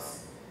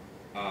levels.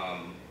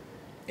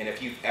 And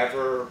if you've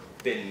ever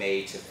been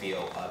made to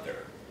feel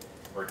other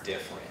or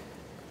different,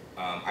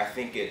 I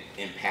think it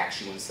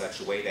impacts you in such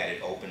a way that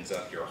it opens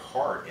up your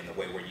heart in a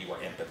way where you are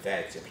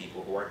empathetic to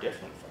people who are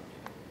different from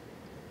you.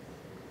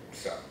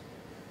 So,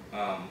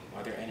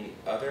 are there any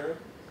other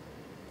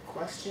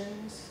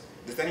questions?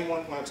 Does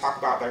anyone want to talk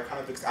about that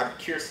kind of, I'm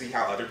curious to see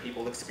how other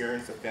people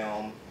experience the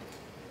film.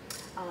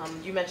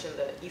 You mentioned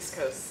the East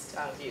Coast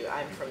view.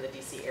 I'm from the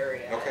DC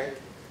area. Okay.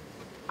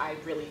 I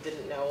really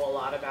didn't know a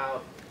lot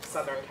about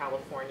Southern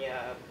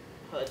California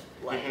hood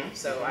life.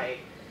 So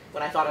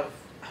when I thought of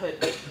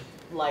hood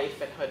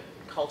life and hood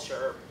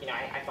culture, you know,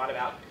 I thought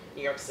about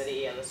New York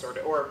City and the sort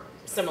of, or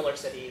similar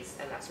cities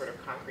and that sort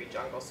of concrete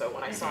jungle. So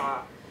when I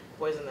saw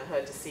Boyz N the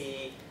Hood, to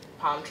see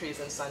palm trees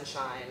and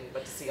sunshine,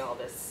 but to see all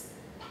this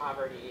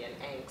poverty and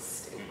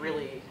angst, it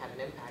really had an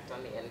impact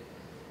on me, and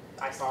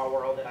I saw a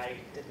world that I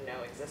didn't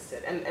know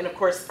existed. And of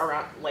course,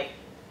 around, like,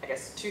 I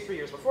guess 2-3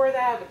 years before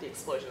that, with the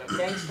explosion of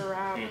gangster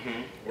rap,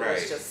 it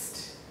was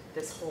just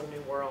this whole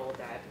new world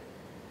that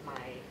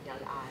my young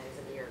eyes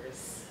and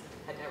ears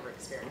had never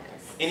experienced.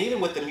 And even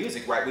with the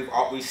music, right,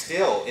 we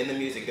still, in the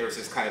music, there's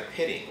this kind of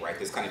pitting, right,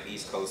 this kind of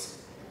East Coast,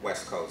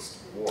 West Coast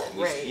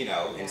war, you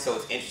know, and so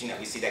it's interesting that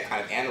we see that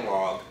kind of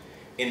analog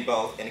in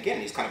both, and again,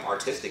 these kind of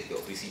artistic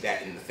fields. We see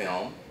that in the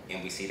film,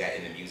 and we see that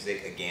in the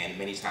music, again,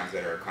 many times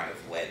that are kind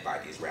of led by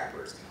these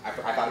rappers. I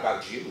thought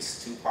about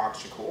Juice. Tupac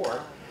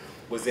Shakur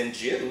was in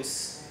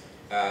Juice,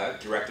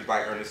 directed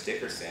by Ernest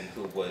Dickerson,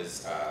 who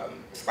was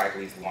Spike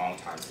Lee's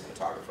longtime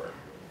cinematographer.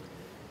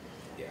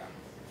 Yeah.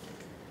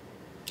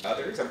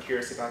 Others? I'm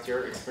curious about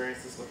your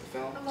experiences with the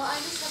film. Well, I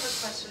just have a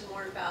question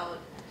more about,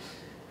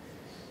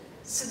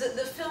 so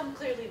the film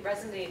clearly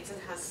resonates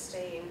and has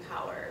staying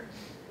power,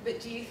 but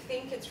do you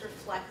think it's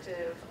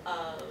reflective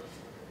of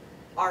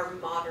our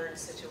modern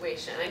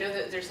situation? I know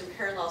that there's some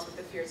parallels with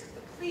the fears of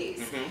the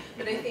police,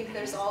 but I think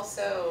there's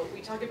also,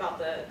 we talk about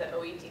the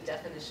OED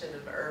definition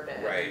of urban,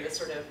 and the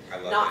sort of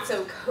not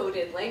so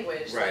coded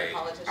language that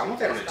politicians I want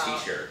that on a about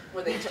t-shirt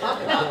when they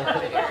talk about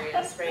urban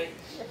areas, right?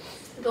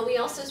 But we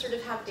also sort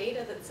of have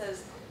data that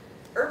says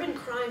urban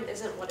crime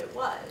isn't what it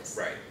was,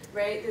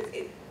 right?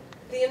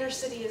 The inner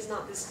city is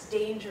not this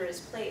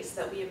dangerous place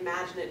that we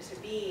imagine it to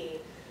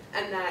be,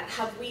 and that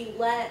have we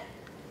let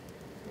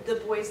the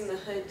Boyz N the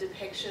Hood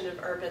depiction of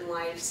urban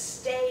life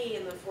stay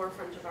in the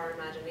forefront of our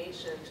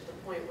imagination to the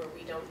point where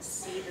we don't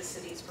see the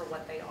cities for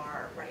what they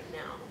are right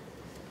now?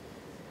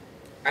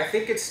 I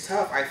think it's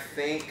tough. I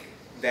think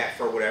that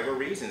for whatever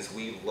reasons,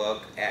 we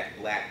look at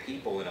Black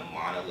people in a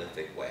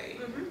monolithic way,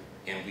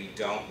 and we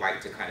don't like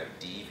to kind of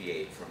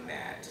deviate from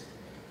that.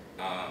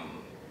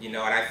 You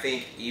know, and I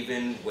think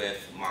even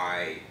with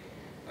my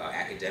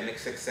academic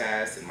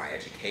success and my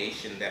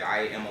education, that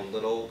I am a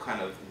little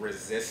kind of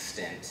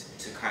resistant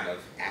to kind of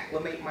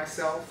acclimate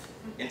myself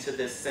into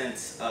this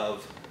sense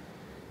of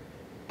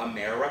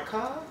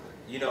America.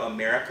 You know,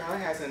 America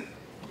hasn't,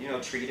 you know,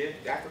 treated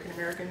African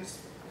Americans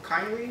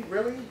kindly,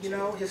 really, you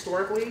know,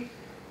 historically.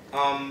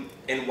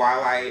 And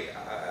while I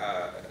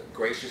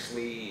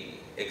graciously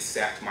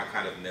accept my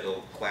kind of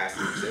middle class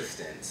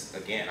existence,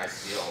 again, I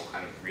still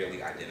kind of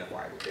really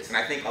identify with this. And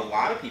I think a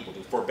lot of people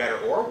do, for better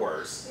or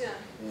worse,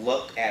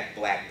 look at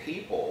Black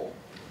people,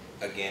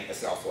 again,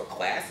 it's also a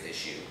class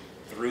issue,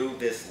 through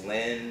this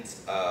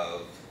lens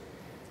of,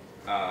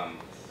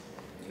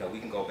 you know, we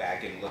can go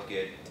back and look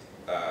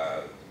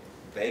at,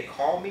 they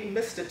call me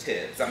Mr.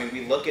 Tibbs. I mean,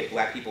 we look at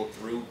Black people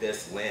through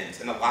this lens,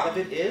 and a lot of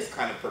it is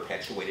kind of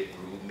perpetuated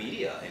through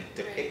media and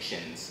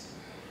depictions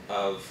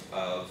of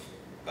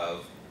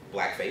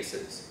Black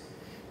faces.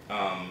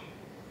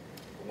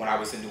 When I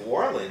was in New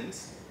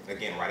Orleans,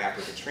 again, right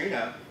after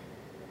Katrina,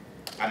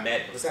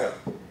 I was at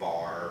a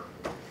bar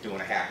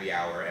doing a happy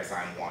hour, as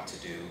I'm wont to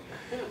do,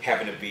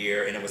 having a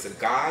beer, and it was a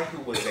guy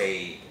who was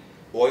a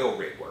oil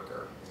rig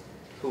worker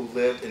who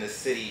lived in a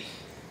city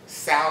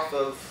south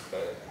of,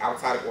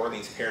 outside of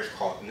Orleans Parish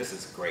called, and this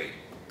is great,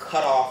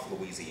 Cut Off,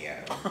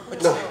 Louisiana.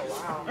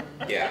 Oh,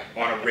 wow. Yeah,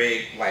 on a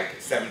rig, like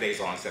 7 days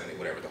on, 7 days,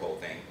 whatever, the whole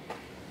thing.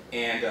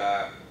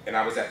 And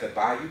I was at the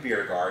Bayou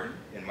Beer Garden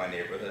in my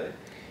neighborhood,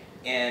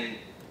 and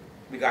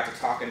we got to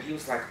talking. He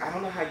was like, I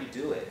don't know how you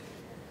do it.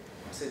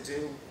 I said,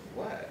 dude,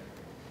 what?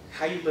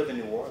 How you live in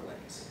New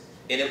Orleans?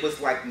 And it was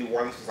like, New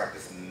Orleans was like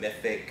this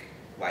mythic,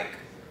 like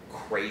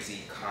crazy,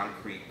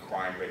 concrete,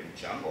 crime-ridden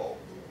jungle.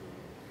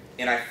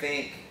 And I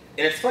think,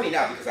 and it's funny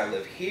now because I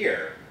live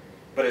here,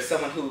 but as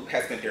someone who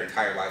has spent their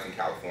entire life in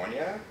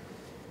California,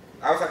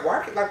 I was like,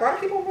 why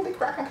do people really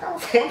crap on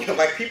California?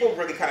 Like, people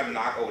really kind of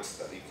knock, oh,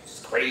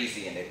 it's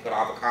crazy, and they put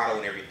avocado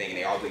and everything, and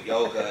they all do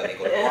yoga, and they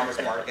go to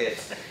farmers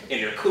markets, and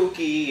they're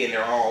kooky, and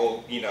they're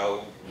all, you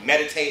know,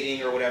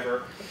 meditating or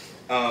whatever.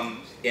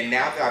 And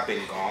now that I've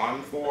been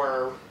gone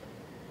for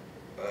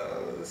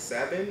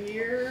 7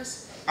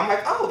 years. I'm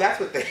like, oh, that's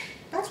what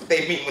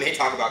they mean when they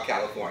talk about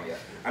California.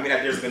 I mean,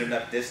 there's been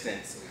enough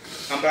distance,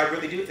 but I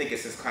really do think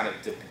it's this kind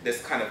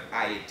of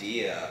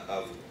idea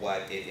of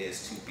what it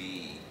is to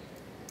be.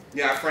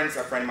 You know, a friend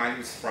of mine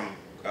who's from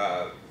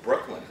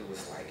Brooklyn who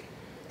was like,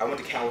 I went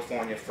to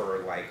California for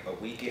like a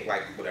weekend,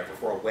 like whatever,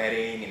 for a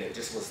wedding, and it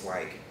just was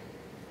like,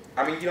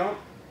 I mean, you don't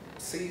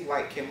see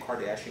like Kim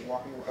Kardashian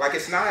walking around. Like,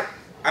 it's not,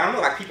 I don't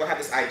know, like people have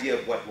this idea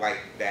of what like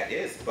that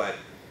is, but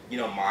you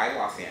know, my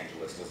Los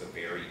Angeles was a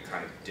very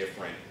kind of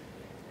different,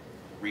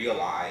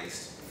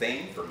 realized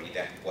thing for me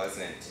that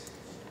wasn't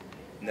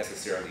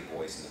necessarily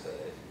Boyz N the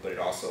Hood, but it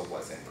also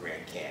wasn't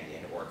Grand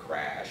Canyon or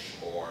Crash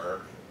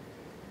or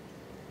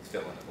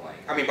fill in the blank.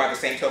 I mean, by the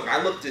same token,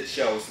 I looked at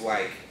shows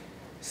like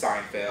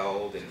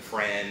Seinfeld and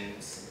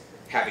Friends,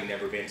 having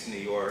never been to New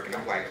York, and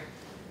I'm like,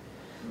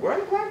 where are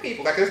the black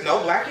people? Like, there's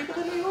no black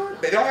people in New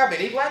York? They don't have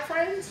any black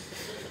friends?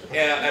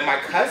 And my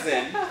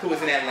cousin, who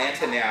is in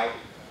Atlanta now,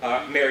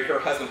 married her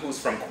husband who's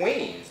from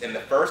Queens, and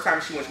the first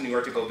time she went to New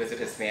York to go visit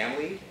his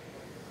family,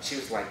 she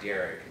was like,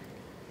 Derrick,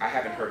 I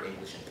haven't heard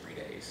English in 3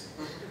 days.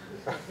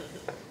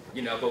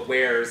 You know, but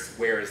where's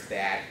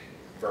that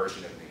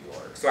version of New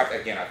York? So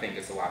again, I think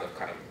it's a lot of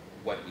kind of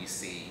what we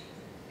see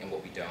and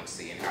what we don't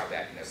see, and how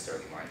that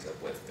necessarily lines up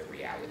with the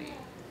reality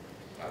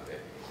of it.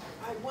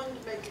 I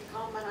wanted to make a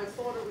comment. I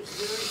thought it was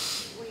very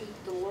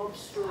sweet, the love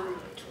story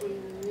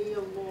between Nia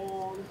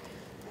Long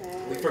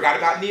and... We forgot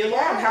about Nia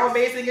Long. How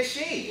amazing is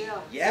she? Yeah.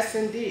 Yes,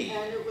 indeed.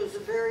 And it was a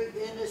very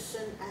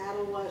innocent,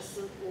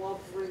 adolescent love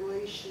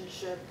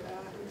relationship,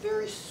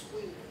 very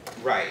sweet.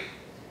 Right.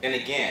 And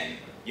again,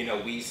 you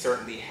know, we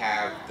certainly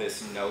have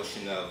this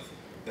notion of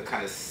the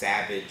kind of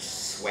savage,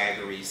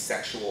 swaggery,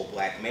 sexual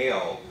black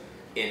male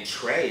in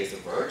Trey as a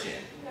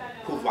virgin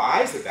who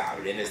lies about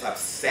it and is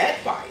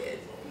upset by it.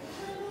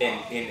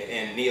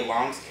 And Nia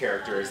Long's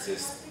character is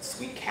this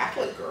sweet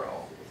Catholic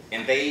girl.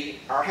 And they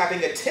are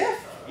having a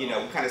tiff. You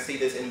know, we kind of see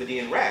this in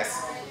Medea and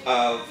Rest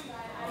of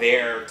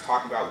they're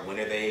talking about when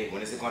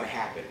is it going to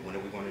happen? When are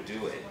we going to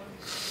do it?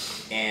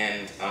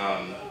 And,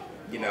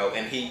 you know,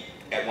 and he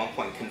at one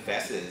point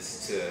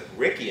confesses to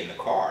Ricky in the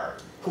car,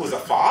 who is a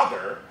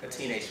father, a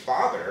teenage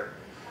father,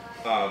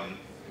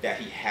 that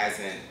he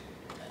hasn't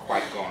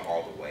quite gone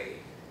all the way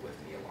with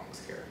Nia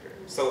Long's character.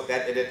 So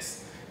that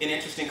it's an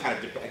interesting kind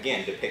of,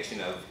 again, depiction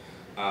of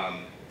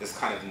this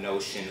kind of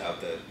notion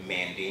of the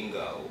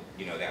mandingo,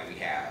 you know, that we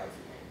have.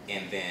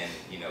 And then,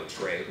 you know,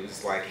 Trey,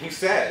 who's like, he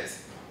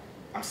says,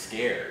 I'm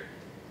scared.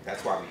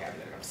 That's why we have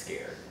that, I'm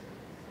scared.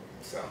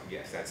 So,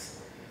 yes,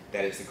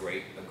 that is a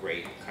great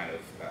kind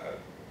of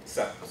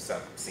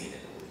sub-scene in the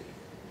movie.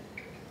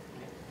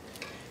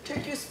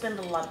 Derrick, you spend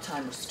a lot of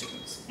time with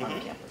students on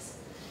campus.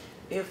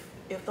 If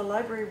the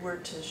library were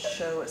to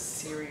show a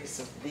series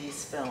of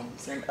these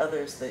films and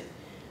others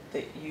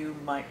that you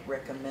might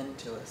recommend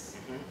to us,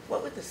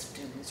 what would the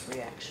students'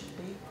 reaction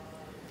be?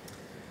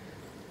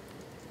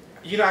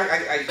 You know,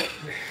 I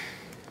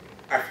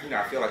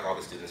feel like all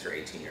the students are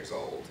 18 years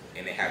old,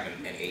 and they have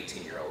an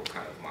 18-year-old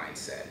kind of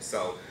mindset.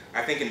 So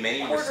I think in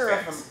many respects... A quarter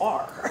of them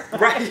are.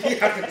 Right,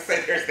 yeah, I was going to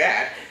say there's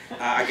that.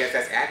 I guess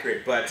that's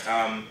accurate. But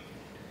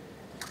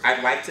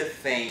I'd like to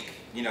think,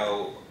 you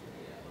know,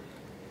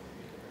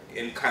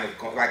 in kind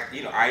of, like,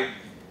 you know,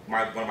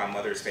 one of my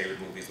mother's favorite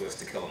movies was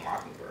To Kill a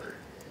Mockingbird,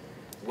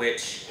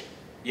 which,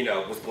 you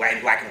know, was black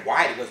and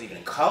white. It wasn't even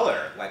in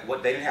color. Like,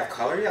 what, they didn't have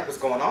color yet? What's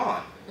going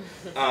on?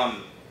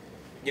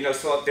 You know,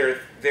 so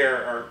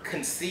there are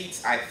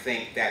conceits, I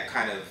think, that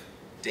kind of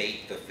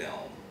date the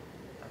film.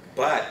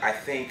 But I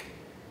think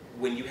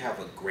when you have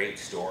a great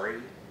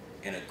story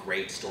and a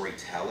great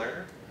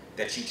storyteller,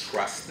 that you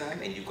trust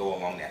them and you go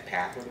along that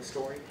path with the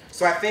story.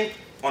 So I think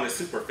on a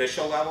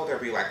superficial level, they'll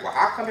be like, well,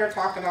 how come they're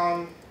talking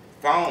on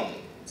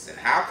phones? And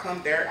how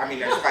come they're, I mean,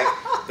 there's like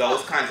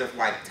those kinds of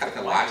like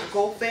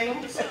technological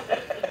things.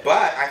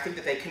 But I think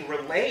that they can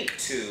relate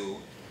to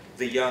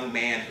the young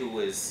man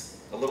who is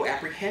a little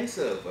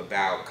apprehensive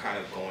about kind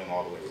of going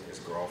all the way with his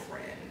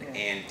girlfriend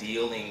and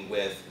dealing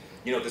with,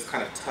 you know, this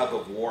kind of tug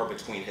of war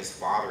between his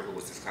father, who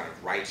was this kind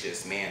of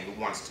righteous man who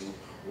wants to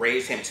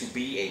raise him to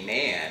be a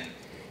man,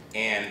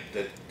 and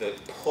the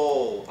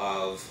pull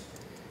of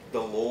the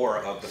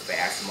lure of the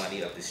fast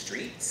money of the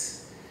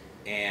streets,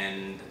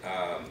 and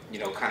you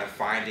know, kind of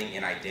finding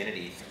an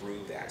identity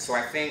through that. So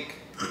I think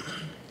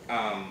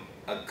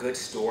a good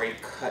story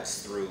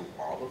cuts through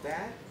all of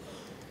that.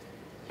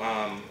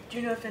 Do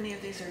you know if any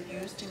of these are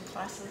used in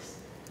classes?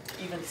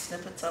 Even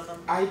snippets of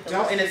them? I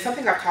don't, and it's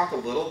something I've talked a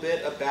little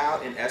bit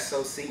about in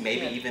SOC,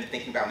 maybe even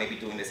thinking about maybe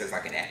doing this as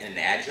like an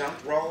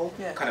adjunct role,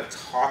 kind of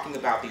talking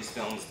about these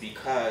films,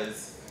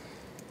 because,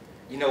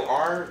 you know,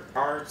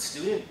 our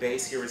student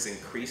base here is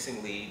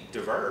increasingly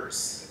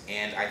diverse,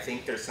 and I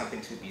think there's something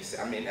to be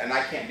said. I mean, and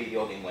I can't be the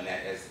only one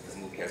that this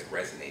movie has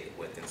resonated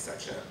with in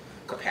such a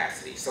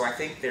capacity. So I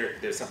think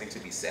there's something to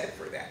be said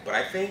for that. But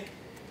I think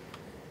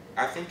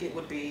it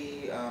would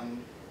be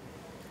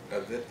a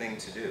good thing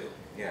to do.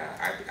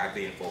 Yeah, I'd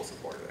be in full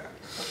support of that.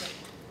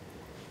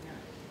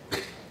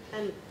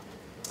 And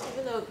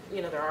Even though,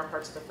 you know, there are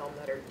parts of the film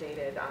that are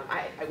dated,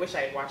 I wish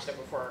I had watched it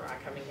before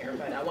coming here,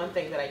 but one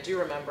thing that I do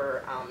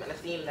remember, and a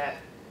theme that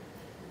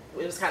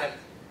it was kind of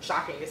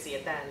shocking to see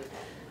it then,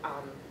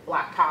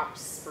 black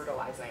cops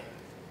brutalizing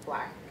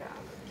black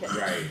kids.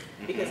 Right.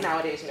 Because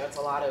nowadays, you know, it's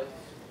a lot of,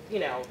 you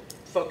know,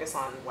 focus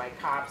on white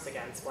cops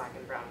against black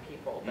and brown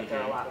people, but there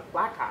are a lot of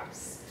black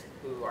cops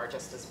who are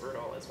just as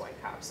brutal as white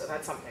cops. So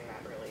that's something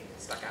that really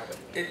stuck out with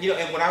me. And, you know,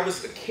 and when I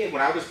was a kid,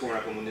 when I was growing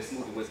up and when this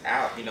movie was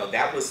out, you know,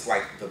 that was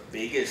like the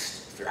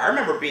biggest fear. I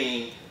remember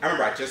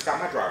I just got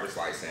my driver's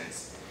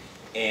license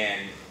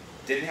and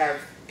didn't have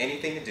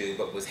anything to do,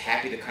 but was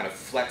happy to kind of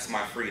flex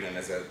my freedom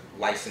as a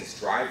licensed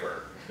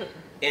driver.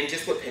 And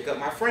just would pick up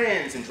my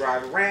friends and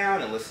drive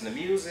around and listen to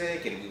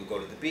music, and we would go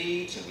to the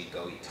beach and we'd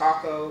go eat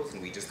tacos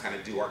and we just kind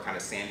of do our kind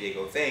of San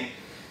Diego thing.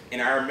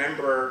 And I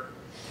remember,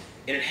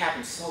 and it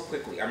happened so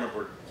quickly. I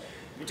remember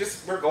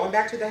we're going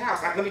back to the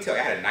house. Let me tell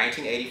you, I had a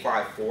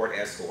 1985 Ford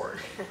Escort.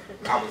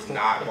 I was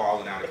not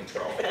balling out of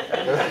control.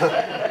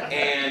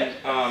 And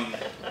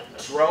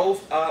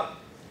drove up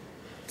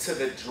to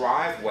the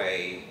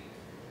driveway,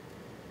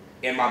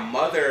 and my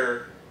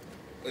mother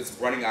was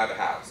running out of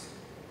the house.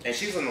 And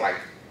she's in like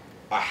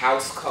a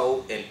house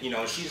coat, and you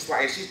know, she's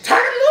turn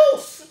him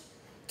loose!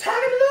 Turn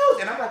him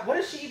loose! And I'm like, what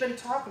is she even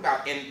talking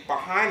about? And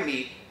behind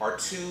me are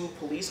 2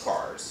 police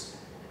cars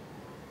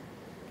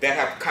that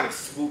have kind of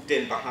swooped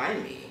in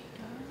behind me.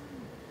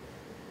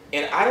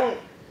 And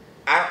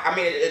I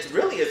mean, it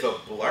really is a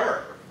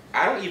blur.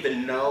 I don't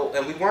even know,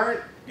 and we weren't,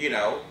 you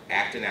know,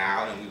 acting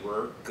out, and we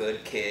were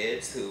good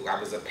kids I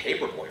was a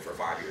paper boy for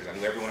 5 years. I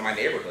knew everyone in my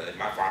neighborhood.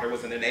 My father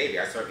was in the Navy.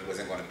 I certainly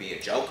wasn't going to be a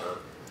joker.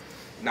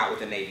 Not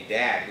with a Navy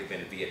dad who'd been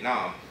in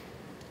Vietnam.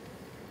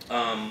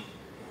 And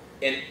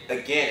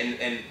again,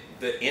 and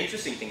the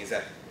interesting thing is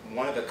that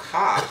one of the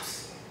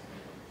cops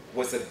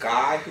was a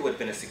guy who had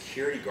been a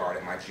security guard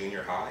at my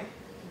junior high.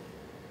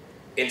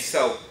 And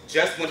so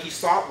just when he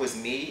saw it was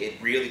me, it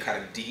really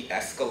kind of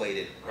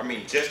de-escalated, I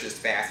mean, just as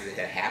fast as it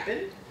had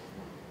happened.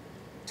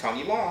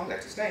 Tony Long,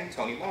 that's his name,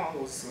 Tony Long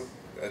was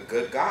a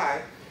good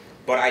guy.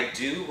 But I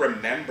do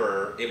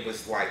remember it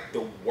was like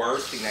the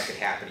worst thing that could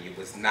happen to you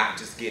was not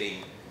just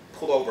getting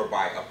pulled over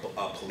by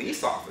a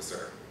police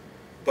officer,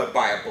 but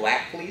by a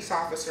black police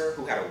officer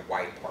who had a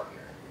white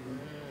partner.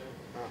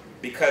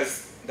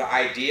 Because the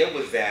idea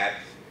was that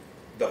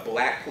the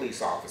black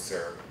police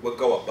officer would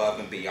go above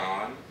and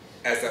beyond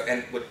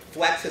and would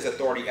flex his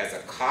authority as a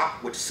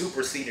cop, which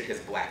superseded his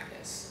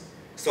blackness.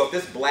 So if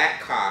this black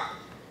cop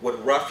would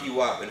rough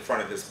you up in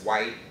front of this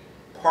white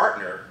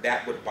partner,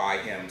 that would buy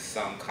him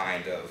some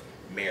kind of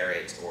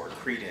merit or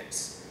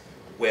credence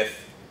with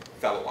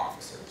fellow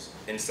officers.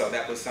 And so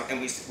that was something,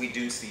 and we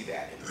do see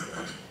that in the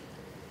film.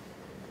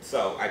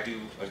 So I do,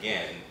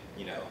 again,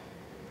 you know,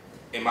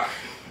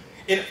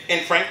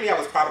 and frankly, I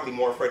was probably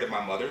more afraid of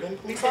my mother than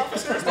police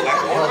officers,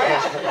 black or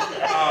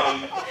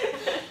white.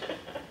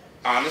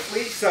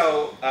 Honestly,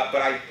 so,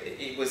 but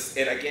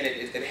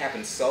it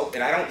happened so,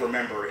 and I don't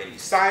remember any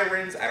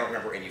sirens, I don't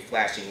remember any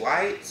flashing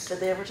lights.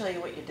 Did they ever tell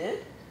you what you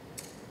did?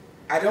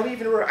 I don't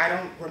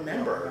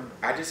remember.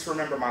 I just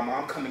remember my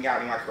mom coming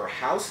out in like her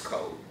house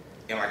coat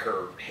and like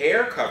her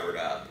hair covered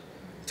up.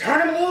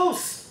 Turn him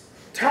loose!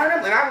 Turn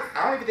him! And I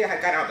don't even think I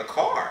had gotten out of the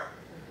car.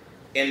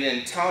 And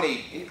then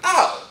Tony,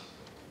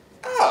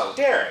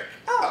 Derrick,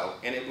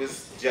 and it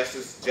was just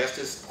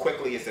as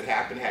quickly as it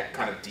happened, had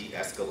kind of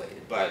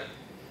de-escalated. But,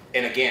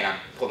 and again, I'm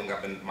pulling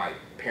up in my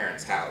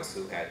parents' house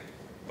who had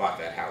bought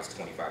that house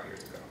 25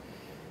 years ago.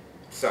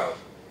 So,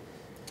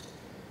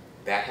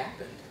 that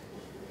happened.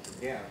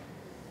 Yeah.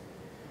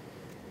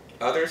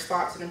 Others'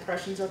 thoughts and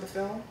impressions of the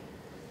film?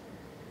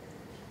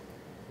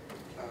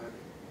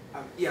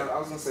 Yeah, I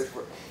was gonna say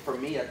for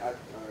me, I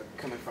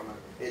coming from an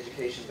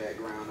education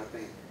background, I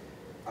think.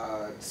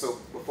 So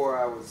before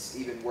I was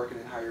even working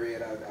in higher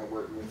ed, I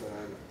worked with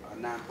a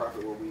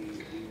nonprofit where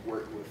we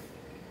worked with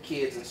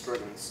kids in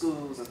struggling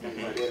schools and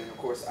things like that. And of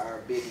course,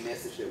 our big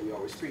message that we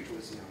always preach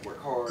was, you know,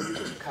 work hard, you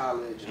go to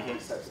college, and all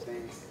these types of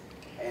things.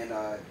 And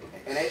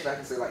actually, I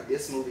can say like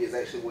this movie is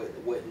actually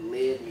what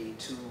led me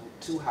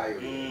to higher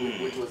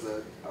ed, which was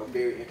a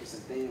very interesting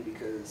thing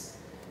because.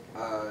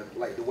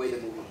 Like the way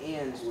the movie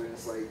ends, where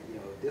it's like, you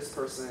know, this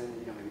person,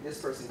 you know, maybe this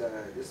person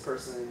died, this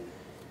person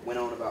went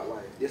on about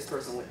life, this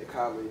person went to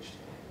college,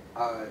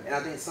 and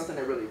I think something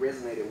that really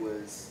resonated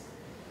was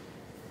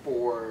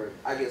for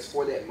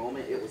that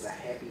moment, it was a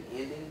happy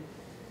ending,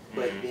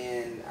 but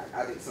then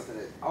I think something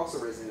that also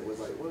resonated was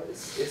like, well,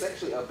 it's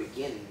actually a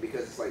beginning,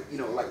 because it's like, you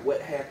know, like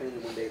what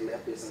happened when they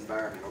left this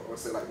environment, or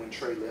say like when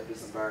Trey left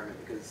this environment,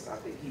 because I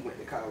think he went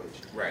to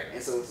college, right?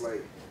 And so it's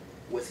like,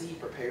 was he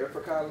prepared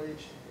for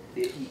college?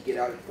 Did he get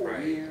out in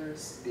 4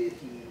 years? Did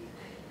he,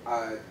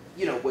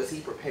 you know, was he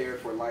prepared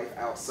for life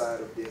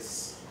outside of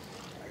this,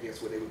 I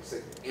guess what they would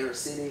say, inner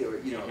city, or,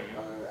 you know,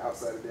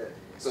 outside of that?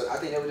 So I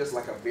think that was just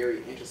like a very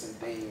interesting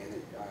thing, and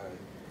it,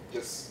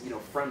 just, you know,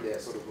 from that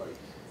sort of like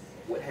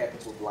what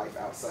happens with life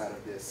outside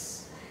of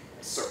this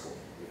circle.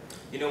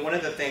 You know, one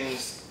of the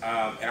things,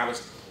 and I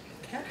was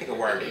can't think of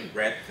where I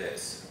read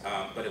this,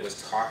 but it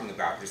was talking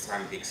about just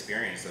kind of the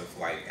experience of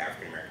like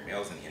African American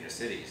males in the inner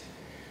cities.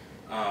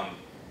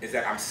 Is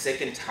that I'm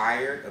sick and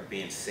tired of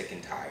being sick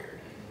and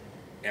tired,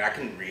 and I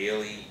can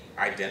really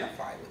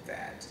identify with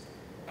that.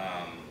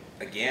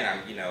 Again,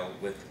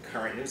 I'm with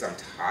current news, I'm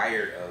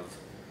tired of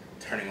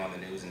turning on the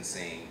news and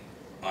seeing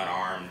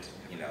unarmed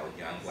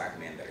young black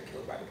men that are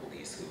killed by the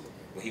police who,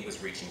 well, he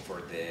was reaching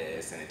for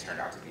this and it turned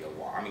out to be a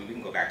wall. I mean, we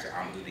can go back to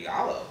Amadou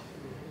Diallo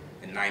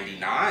in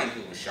 '99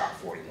 who was shot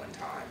 41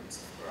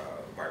 times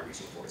by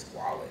reaching for his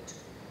wallet.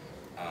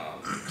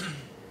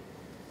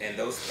 And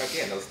those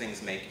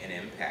things make an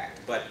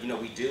impact. But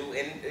we do,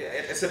 and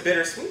it's a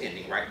bittersweet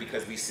ending, right?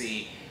 Because we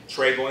see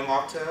Trey going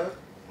off to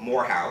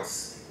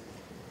Morehouse,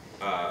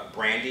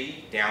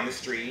 Brandy down the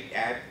street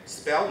at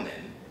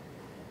Spelman,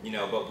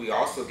 but we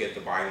also get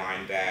the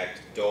byline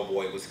that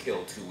Doughboy was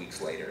killed 2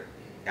 weeks later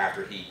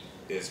after he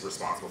is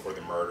responsible for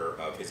the murder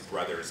of his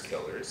brother's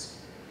killers.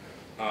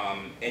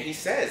 And he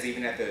says,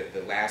 even at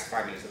the last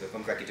 5 minutes of the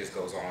film, like it just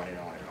goes on and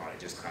on and on. It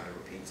just kind of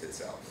repeats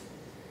itself.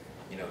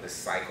 This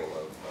cycle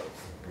of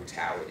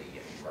brutality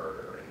and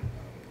murder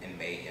and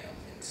mayhem.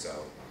 And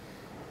so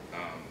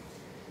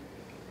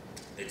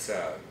it's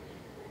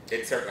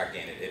certainly,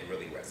 again, it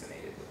really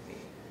resonated with me.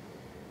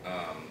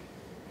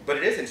 But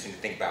it is interesting to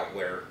think about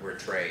where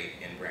Trey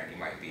and Brandy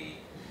might be,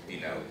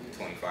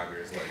 25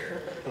 years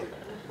later.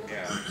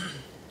 Yeah.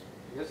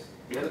 I guess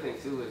the other thing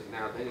too is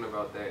now thinking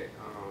about that,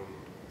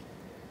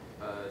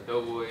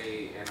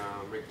 Doughboy and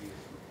Ricky's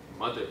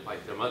mother,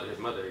 like his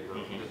mother,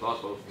 just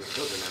lost both of his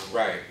children now.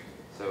 Right.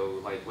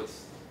 So like,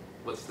 what's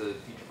the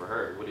future for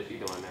her? What is she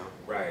doing now?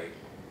 Right.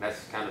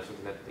 That's kind of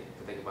something to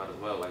think about as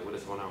well. Like, what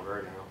is going on with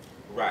her now?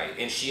 Right,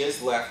 and she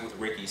is left with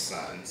Ricky's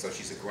son, so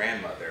she's a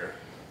grandmother.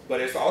 But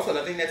it's also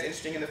another thing that's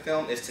interesting in the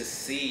film is to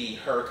see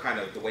her kind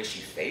of the way she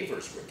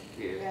favors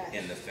Ricky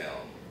in the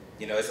film.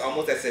 It's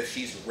almost as if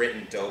she's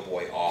written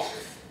Doughboy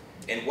off.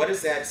 And what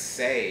does that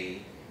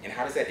say, and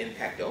how does that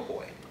impact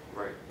Doughboy?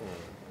 Right.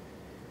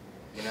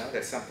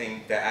 That's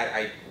something that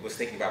I was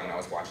thinking about when I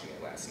was watching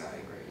it last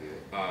night.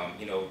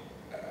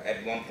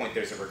 At one point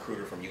there's a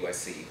recruiter from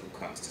USC who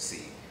comes to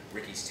see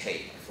Ricky's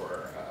tape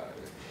for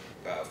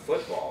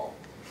football,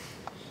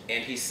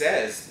 and he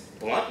says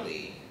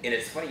bluntly, and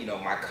it's funny,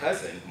 my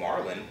cousin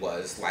Marlon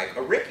was like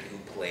a Ricky who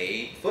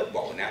played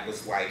football, and that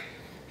was like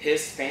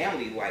his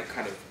family like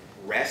kind of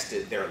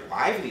rested their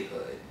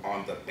livelihood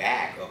on the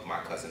back of my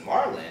cousin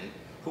Marlon,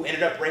 who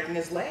ended up breaking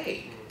his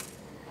leg.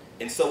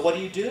 And so what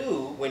do you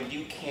do when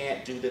you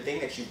can't do the thing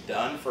that you've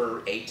done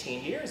for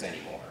 18 years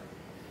anymore?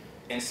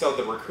 And so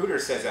the recruiter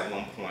says at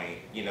one point,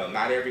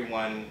 not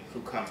everyone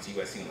who comes to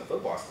USC on the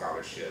football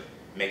scholarship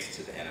makes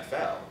it to the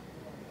NFL.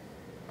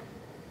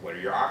 What are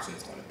your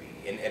options going to be?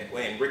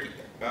 And Ricky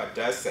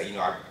does say,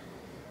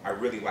 I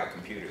really like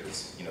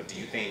computers. Do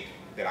you think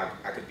that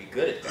I could be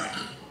good at that?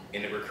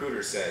 And the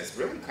recruiter says,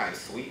 really kind of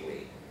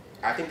sweetly,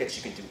 I think that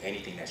you can do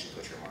anything that you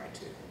put your mind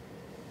to.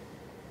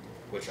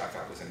 Which I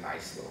thought was a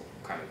nice little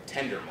kind of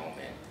tender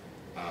moment,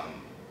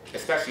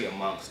 especially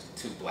amongst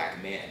two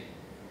black men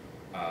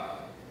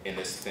in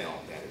this film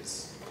that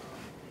is,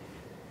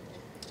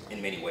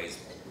 in many ways,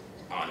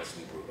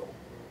 honestly brutal.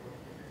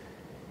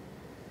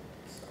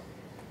 So,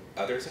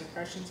 others'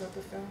 impressions of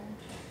the film?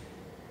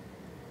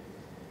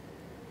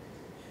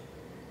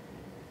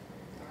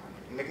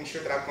 Making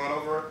sure that I've gone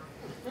over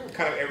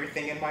kind of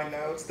everything in my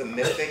notes, the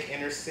mythic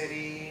inner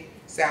city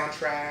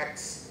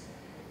soundtracks.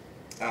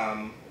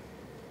 I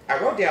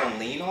wrote down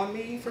Lean on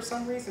Me for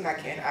some reason. I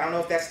don't know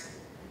if that's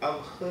a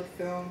hood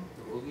film.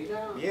 The movie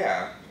now?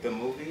 Yeah, the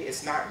movie.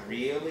 It's not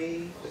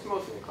really. It's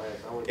mostly in class.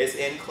 It's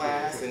in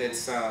class, and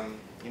it's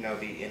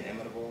the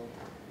inimitable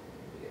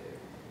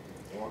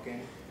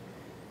Morgan,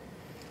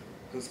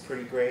 who's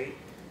pretty great.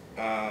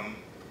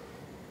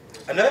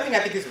 Another thing I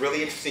think is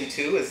really interesting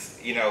too is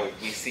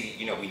we see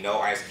we know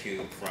Ice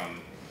Cube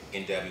from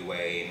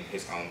NWA and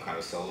his own kind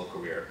of solo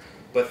career,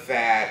 but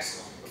that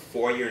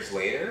 4 years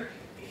later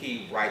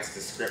he writes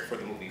the script for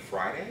the movie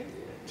Friday,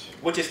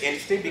 which is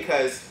interesting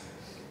because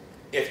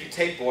if you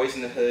take Boyz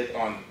N the Hood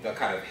on the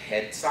kind of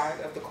head side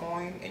of the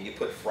coin and you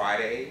put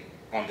Friday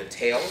on the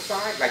tail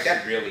side, like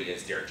that really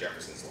is Derrick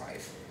Jefferson's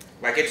life.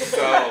 Like it's so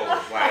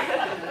like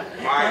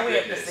my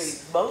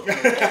goodness.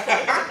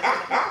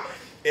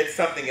 It's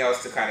something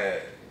else to kind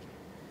of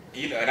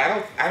and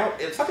I don't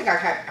it's something I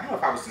don't know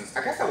if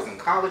I guess I was in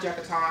college at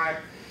the time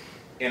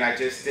and I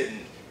just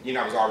didn't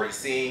I was already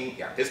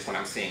seeing at this point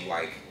I'm seeing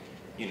like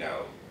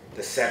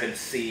The Seventh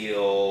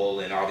Seal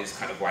and all these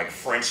kind of like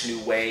French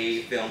New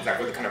Wave films that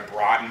really kind of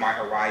broadened my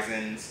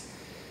horizons.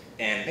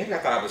 And maybe I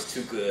thought I was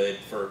too good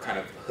for kind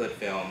of hood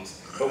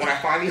films. But when I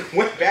finally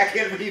went back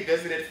and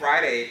revisited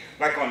Friday,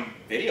 like on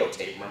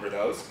videotape, remember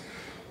those?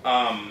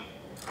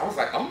 I was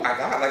like, oh my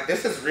God, like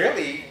this is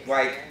really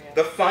like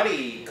the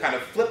funny kind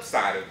of flip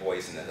side of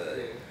Boyz N the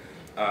Hood.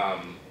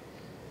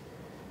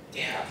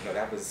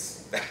 That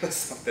was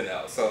something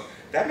else. So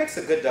that makes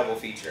a good double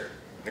feature.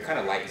 It kind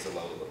of lightens the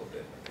load a little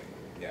bit.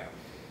 Yeah.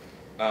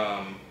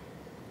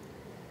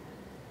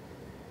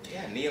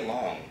 Nia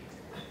Long.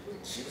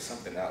 She was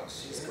something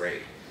else. She was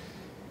great.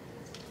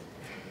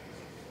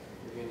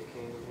 Regina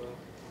King as well.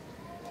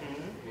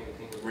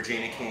 Mm-hmm.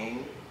 Regina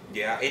King.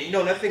 Yeah, and you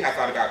know, another thing I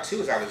thought about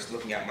too as I was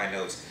looking at my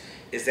notes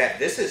is that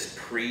this is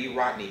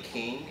pre-Rodney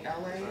King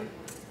LA.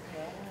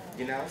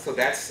 You know, so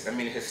that's, I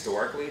mean,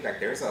 historically, like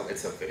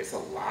it's a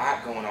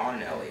lot going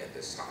on in LA at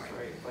this time.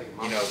 Right. Like,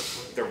 you know,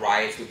 the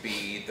riots would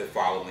be the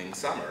following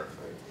summer.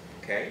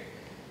 Okay.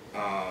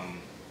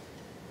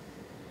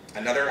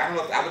 Another, I don't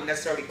know if I would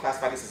necessarily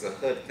classify this as a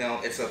hood film.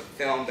 It's a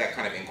film that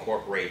kind of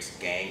incorporates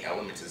gang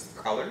elements as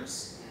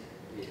colors.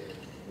 Yeah.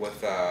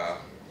 With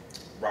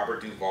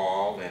Robert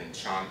Duvall and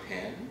Sean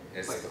Penn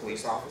as like the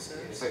police officers.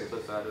 It's like the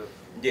flip side of.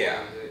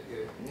 Yeah.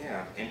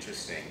 Yeah,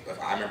 interesting.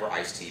 But I remember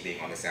Ice-T being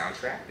on the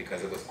soundtrack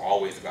because it was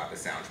always about the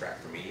soundtrack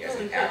for me as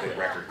an avid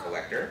record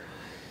collector.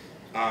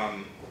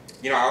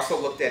 You know, I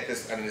also looked at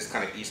this, I mean, this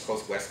kind of East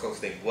Coast, West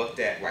Coast thing, looked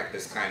at like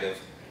this kind of,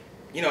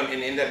 you know,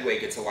 and NWA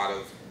gets a lot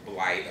of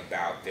blight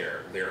about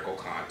their lyrical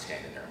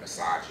content and their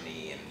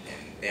misogyny,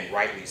 and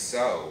rightly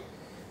so.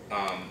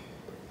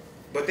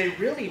 But they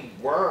really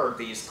were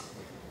these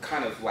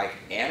kind of like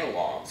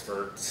analogs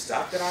for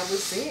stuff that I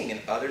was seeing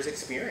and others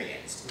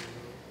experienced.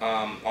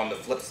 On the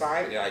flip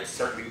side, I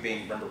certainly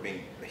remember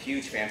being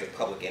huge fans of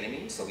Public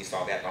Enemy, so we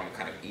saw that on the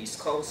kind of East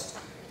Coast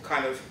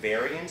kind of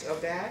variant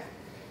of that.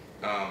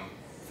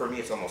 For me,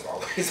 it's almost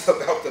always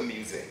about the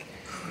music.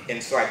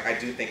 And so I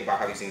do think about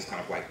how these things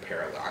kind of like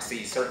parallel. I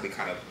see certainly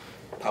kind of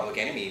Public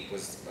Enemy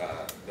was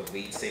the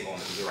lead single on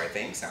the Do the Right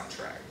Thing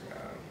soundtrack.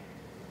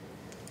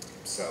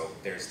 So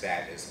there's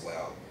that as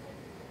well.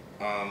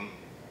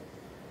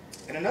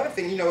 And another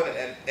thing, you know,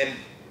 and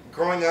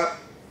growing up,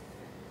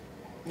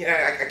 you know,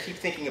 I keep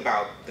thinking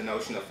about the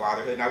notion of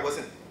fatherhood, and I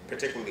wasn't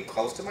particularly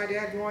close to my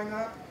dad growing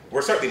up.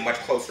 We're certainly much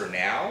closer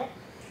now,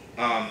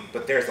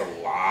 but there's a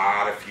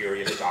lot of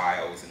Furious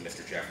Styles in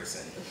Mr.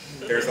 Jefferson.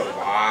 There's a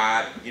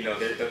lot, you know,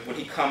 when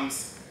he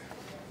comes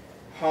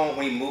home,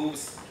 when he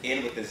moves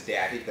in with his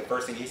dad, the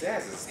first thing he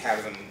says is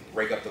have him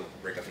rake up the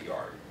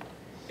yard.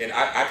 And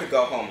I could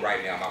go home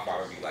right now, my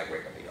father would be like,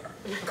 rake up the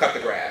yard, cut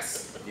the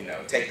grass, you know,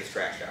 take this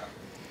trash out.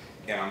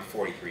 And I'm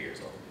 43 years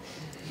old.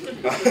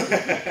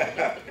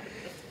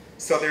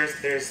 So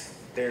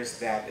there's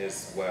that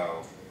as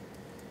well.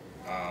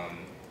 I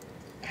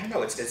don't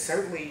know, it's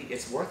certainly,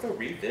 it's worth a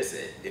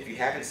revisit if you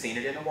haven't seen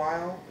it in a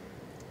while.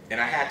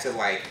 And I had to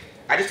I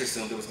just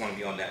assumed it was going to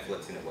be on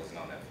Netflix, and it wasn't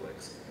on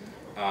Netflix.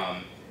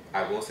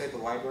 I will say the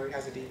library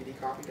has a DVD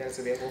copy that is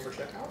available for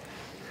checkout.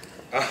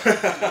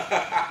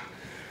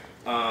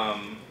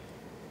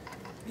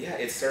 Yeah,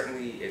 it's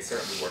certainly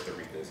worth a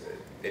revisit.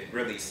 It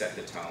really set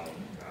the tone,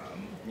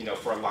 you know,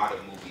 for a lot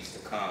of movies to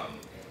come.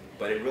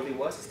 But it really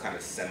was this kind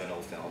of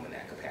seminal film in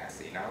that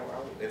capacity. Now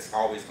it's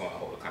always going to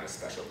hold a kind of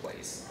special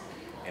place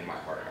in my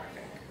heart, I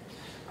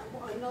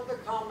think. Another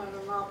comment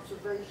and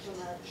observation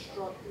that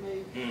struck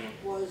me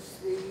was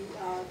the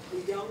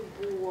young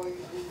boy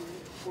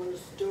who was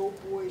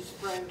Doughboy's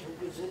friend,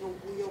 who was in a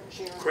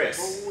wheelchair, Chris,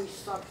 and always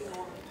sucking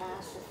on a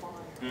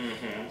pacifier.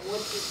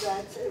 What did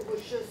that say? It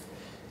was just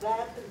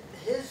that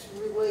his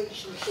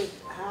relationship,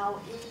 how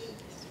he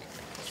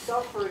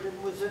suffered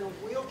and was in a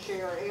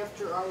wheelchair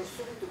after, I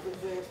assumed it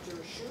was after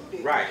a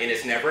shooting. Right, and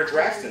it's never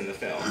addressed in the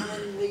film.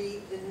 And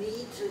the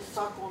need to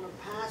suck on a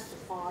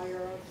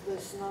pacifier of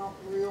this not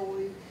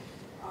really,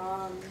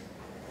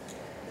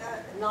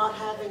 not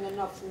having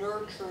enough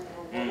nurturing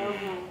or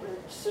whatever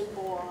it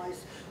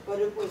symbolized, but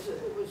it was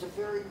a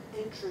very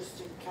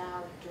interesting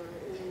character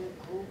in the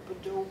group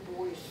of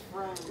Doughboy's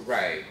friends.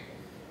 Right.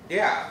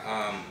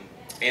 Yeah.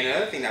 And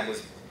another thing that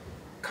was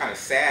kind of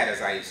sad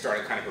as I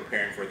started kind of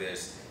preparing for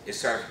this is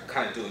started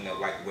kind of doing the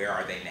where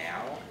are they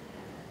now?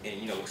 And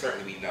you know,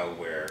 certainly we know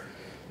where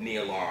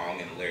Nia Long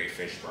and Larry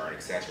Fishburne,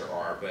 etc.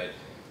 are, but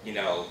you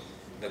know,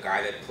 the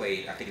guy that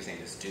played, I think his name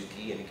is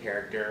Dookie in the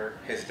character,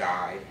 has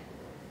died.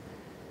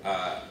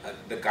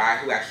 The guy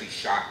who actually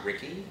shot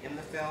Ricky in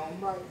the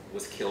film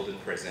was killed in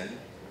prison.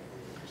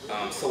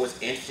 So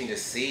it's interesting to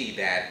see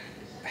that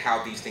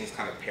how these things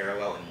kind of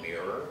parallel and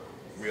mirror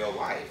real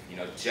life. You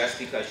know, just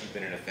because you've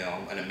been in a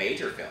film, in a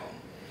major film,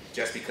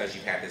 just because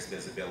you've had this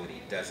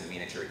visibility doesn't mean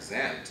that you're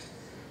exempt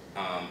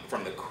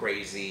from the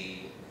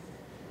crazy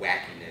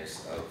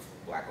wackiness of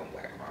black on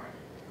black crime.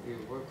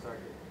 Even more bizarre.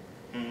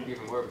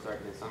 Even more bizarre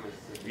than some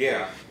instances.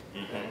 Yeah.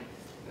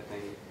 That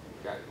thing you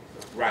got.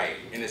 So. Right,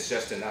 and it's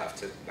just enough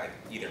to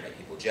either make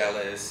people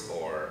jealous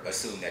or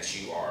assume that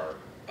you are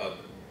a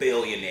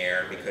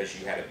billionaire because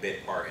you had a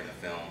bit part in the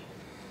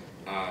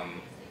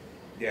film.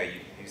 Yeah,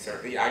 you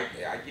certainly.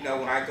 You know,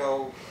 when I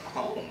go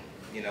home,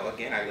 you know,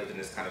 again, I lived in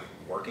this kind of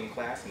working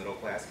class, middle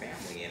class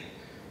family, and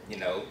you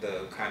know,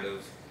 the kind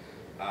of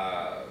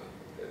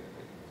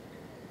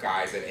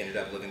guys that ended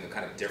up living a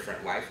kind of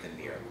different life than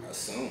me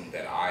assume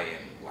that I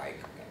am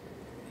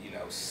you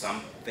know,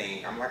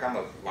 something. I'm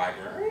a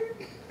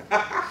librarian.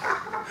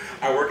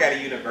 I work at a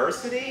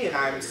university, and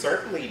I'm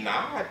certainly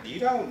not. You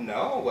don't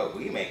know what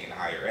we make in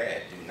higher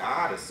ed. Do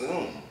not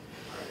assume,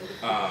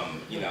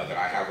 you know, that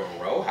I have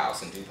a row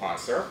house in DuPont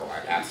Circle.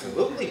 I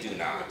absolutely do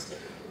not.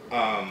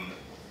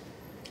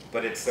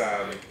 But it's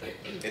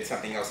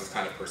something else's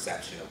kind of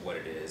perception of what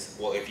it is.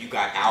 Well, if you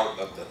got out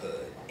of the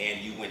hood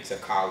and you went to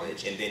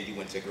college and then you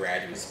went to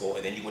graduate school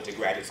and then you went to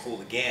graduate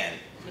school again,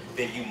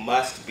 then you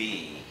must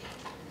be,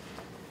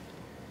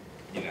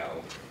 you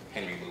know,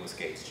 Henry Louis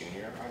Gates Jr.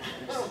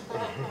 I guess.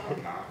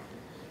 I'm not.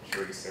 I'm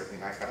sure he's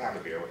certainly nice. I'd have a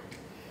beer with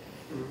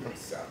him.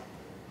 So,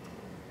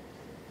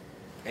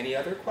 any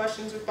other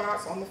questions or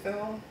thoughts on the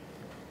film?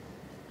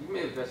 You may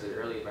have addressed it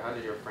earlier, but how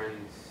did your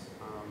friends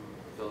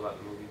feel about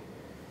the movie?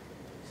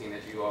 Seeing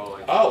that you all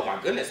like. Oh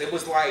my goodness! It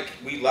was like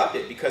we loved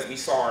it because we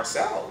saw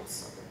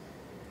ourselves.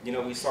 You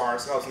know, we saw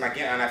ourselves, and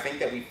again, and I think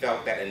that we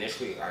felt that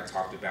initially. I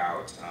talked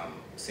about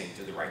seeing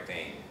Do the Right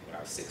Thing when I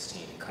was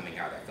 16 and coming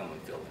out of that film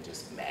and feeling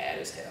just mad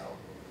as hell.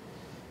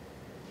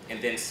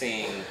 And then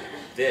seeing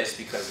this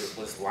because it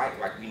was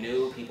like we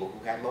knew people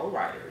who had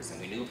lowriders, and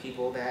we knew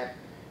people that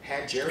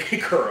had Jerry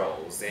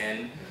curls,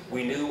 and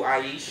we knew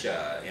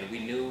Aisha, and we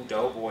knew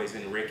Doughboys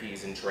and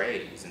Rickies and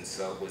Trays, and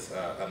so it was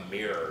a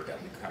mirror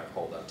that we kind of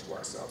hold up to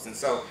ourselves. And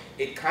so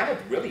it kind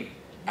of really,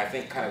 I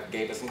think, kind of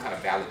gave us some kind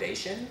of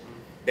validation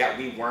that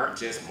we weren't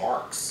just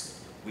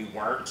marks. We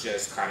weren't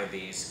just kind of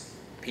these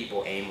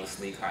people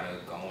aimlessly kind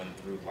of going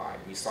through life.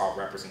 We saw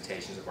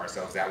representations of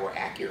ourselves that were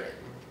accurate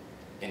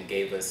and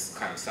gave us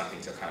kind of something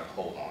to kind of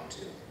hold on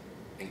to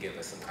and give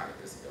us some kind of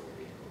visibility.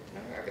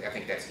 I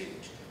think that's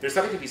huge. There's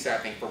something to be said,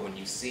 I think, for when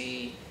you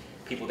see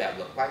people that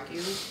look like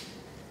you,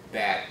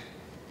 that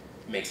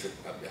makes a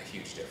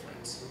huge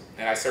difference.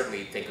 And I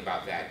certainly think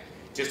about that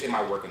just in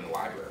my work in the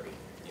library,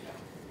 you know,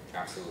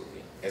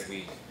 absolutely, as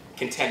we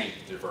continue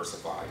to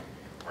diversify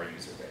our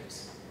user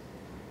base.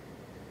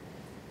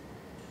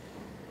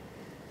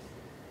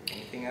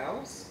 Anything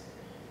else?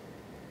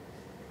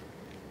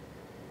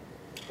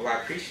 Well,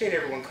 I appreciate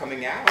everyone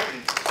coming out.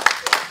 And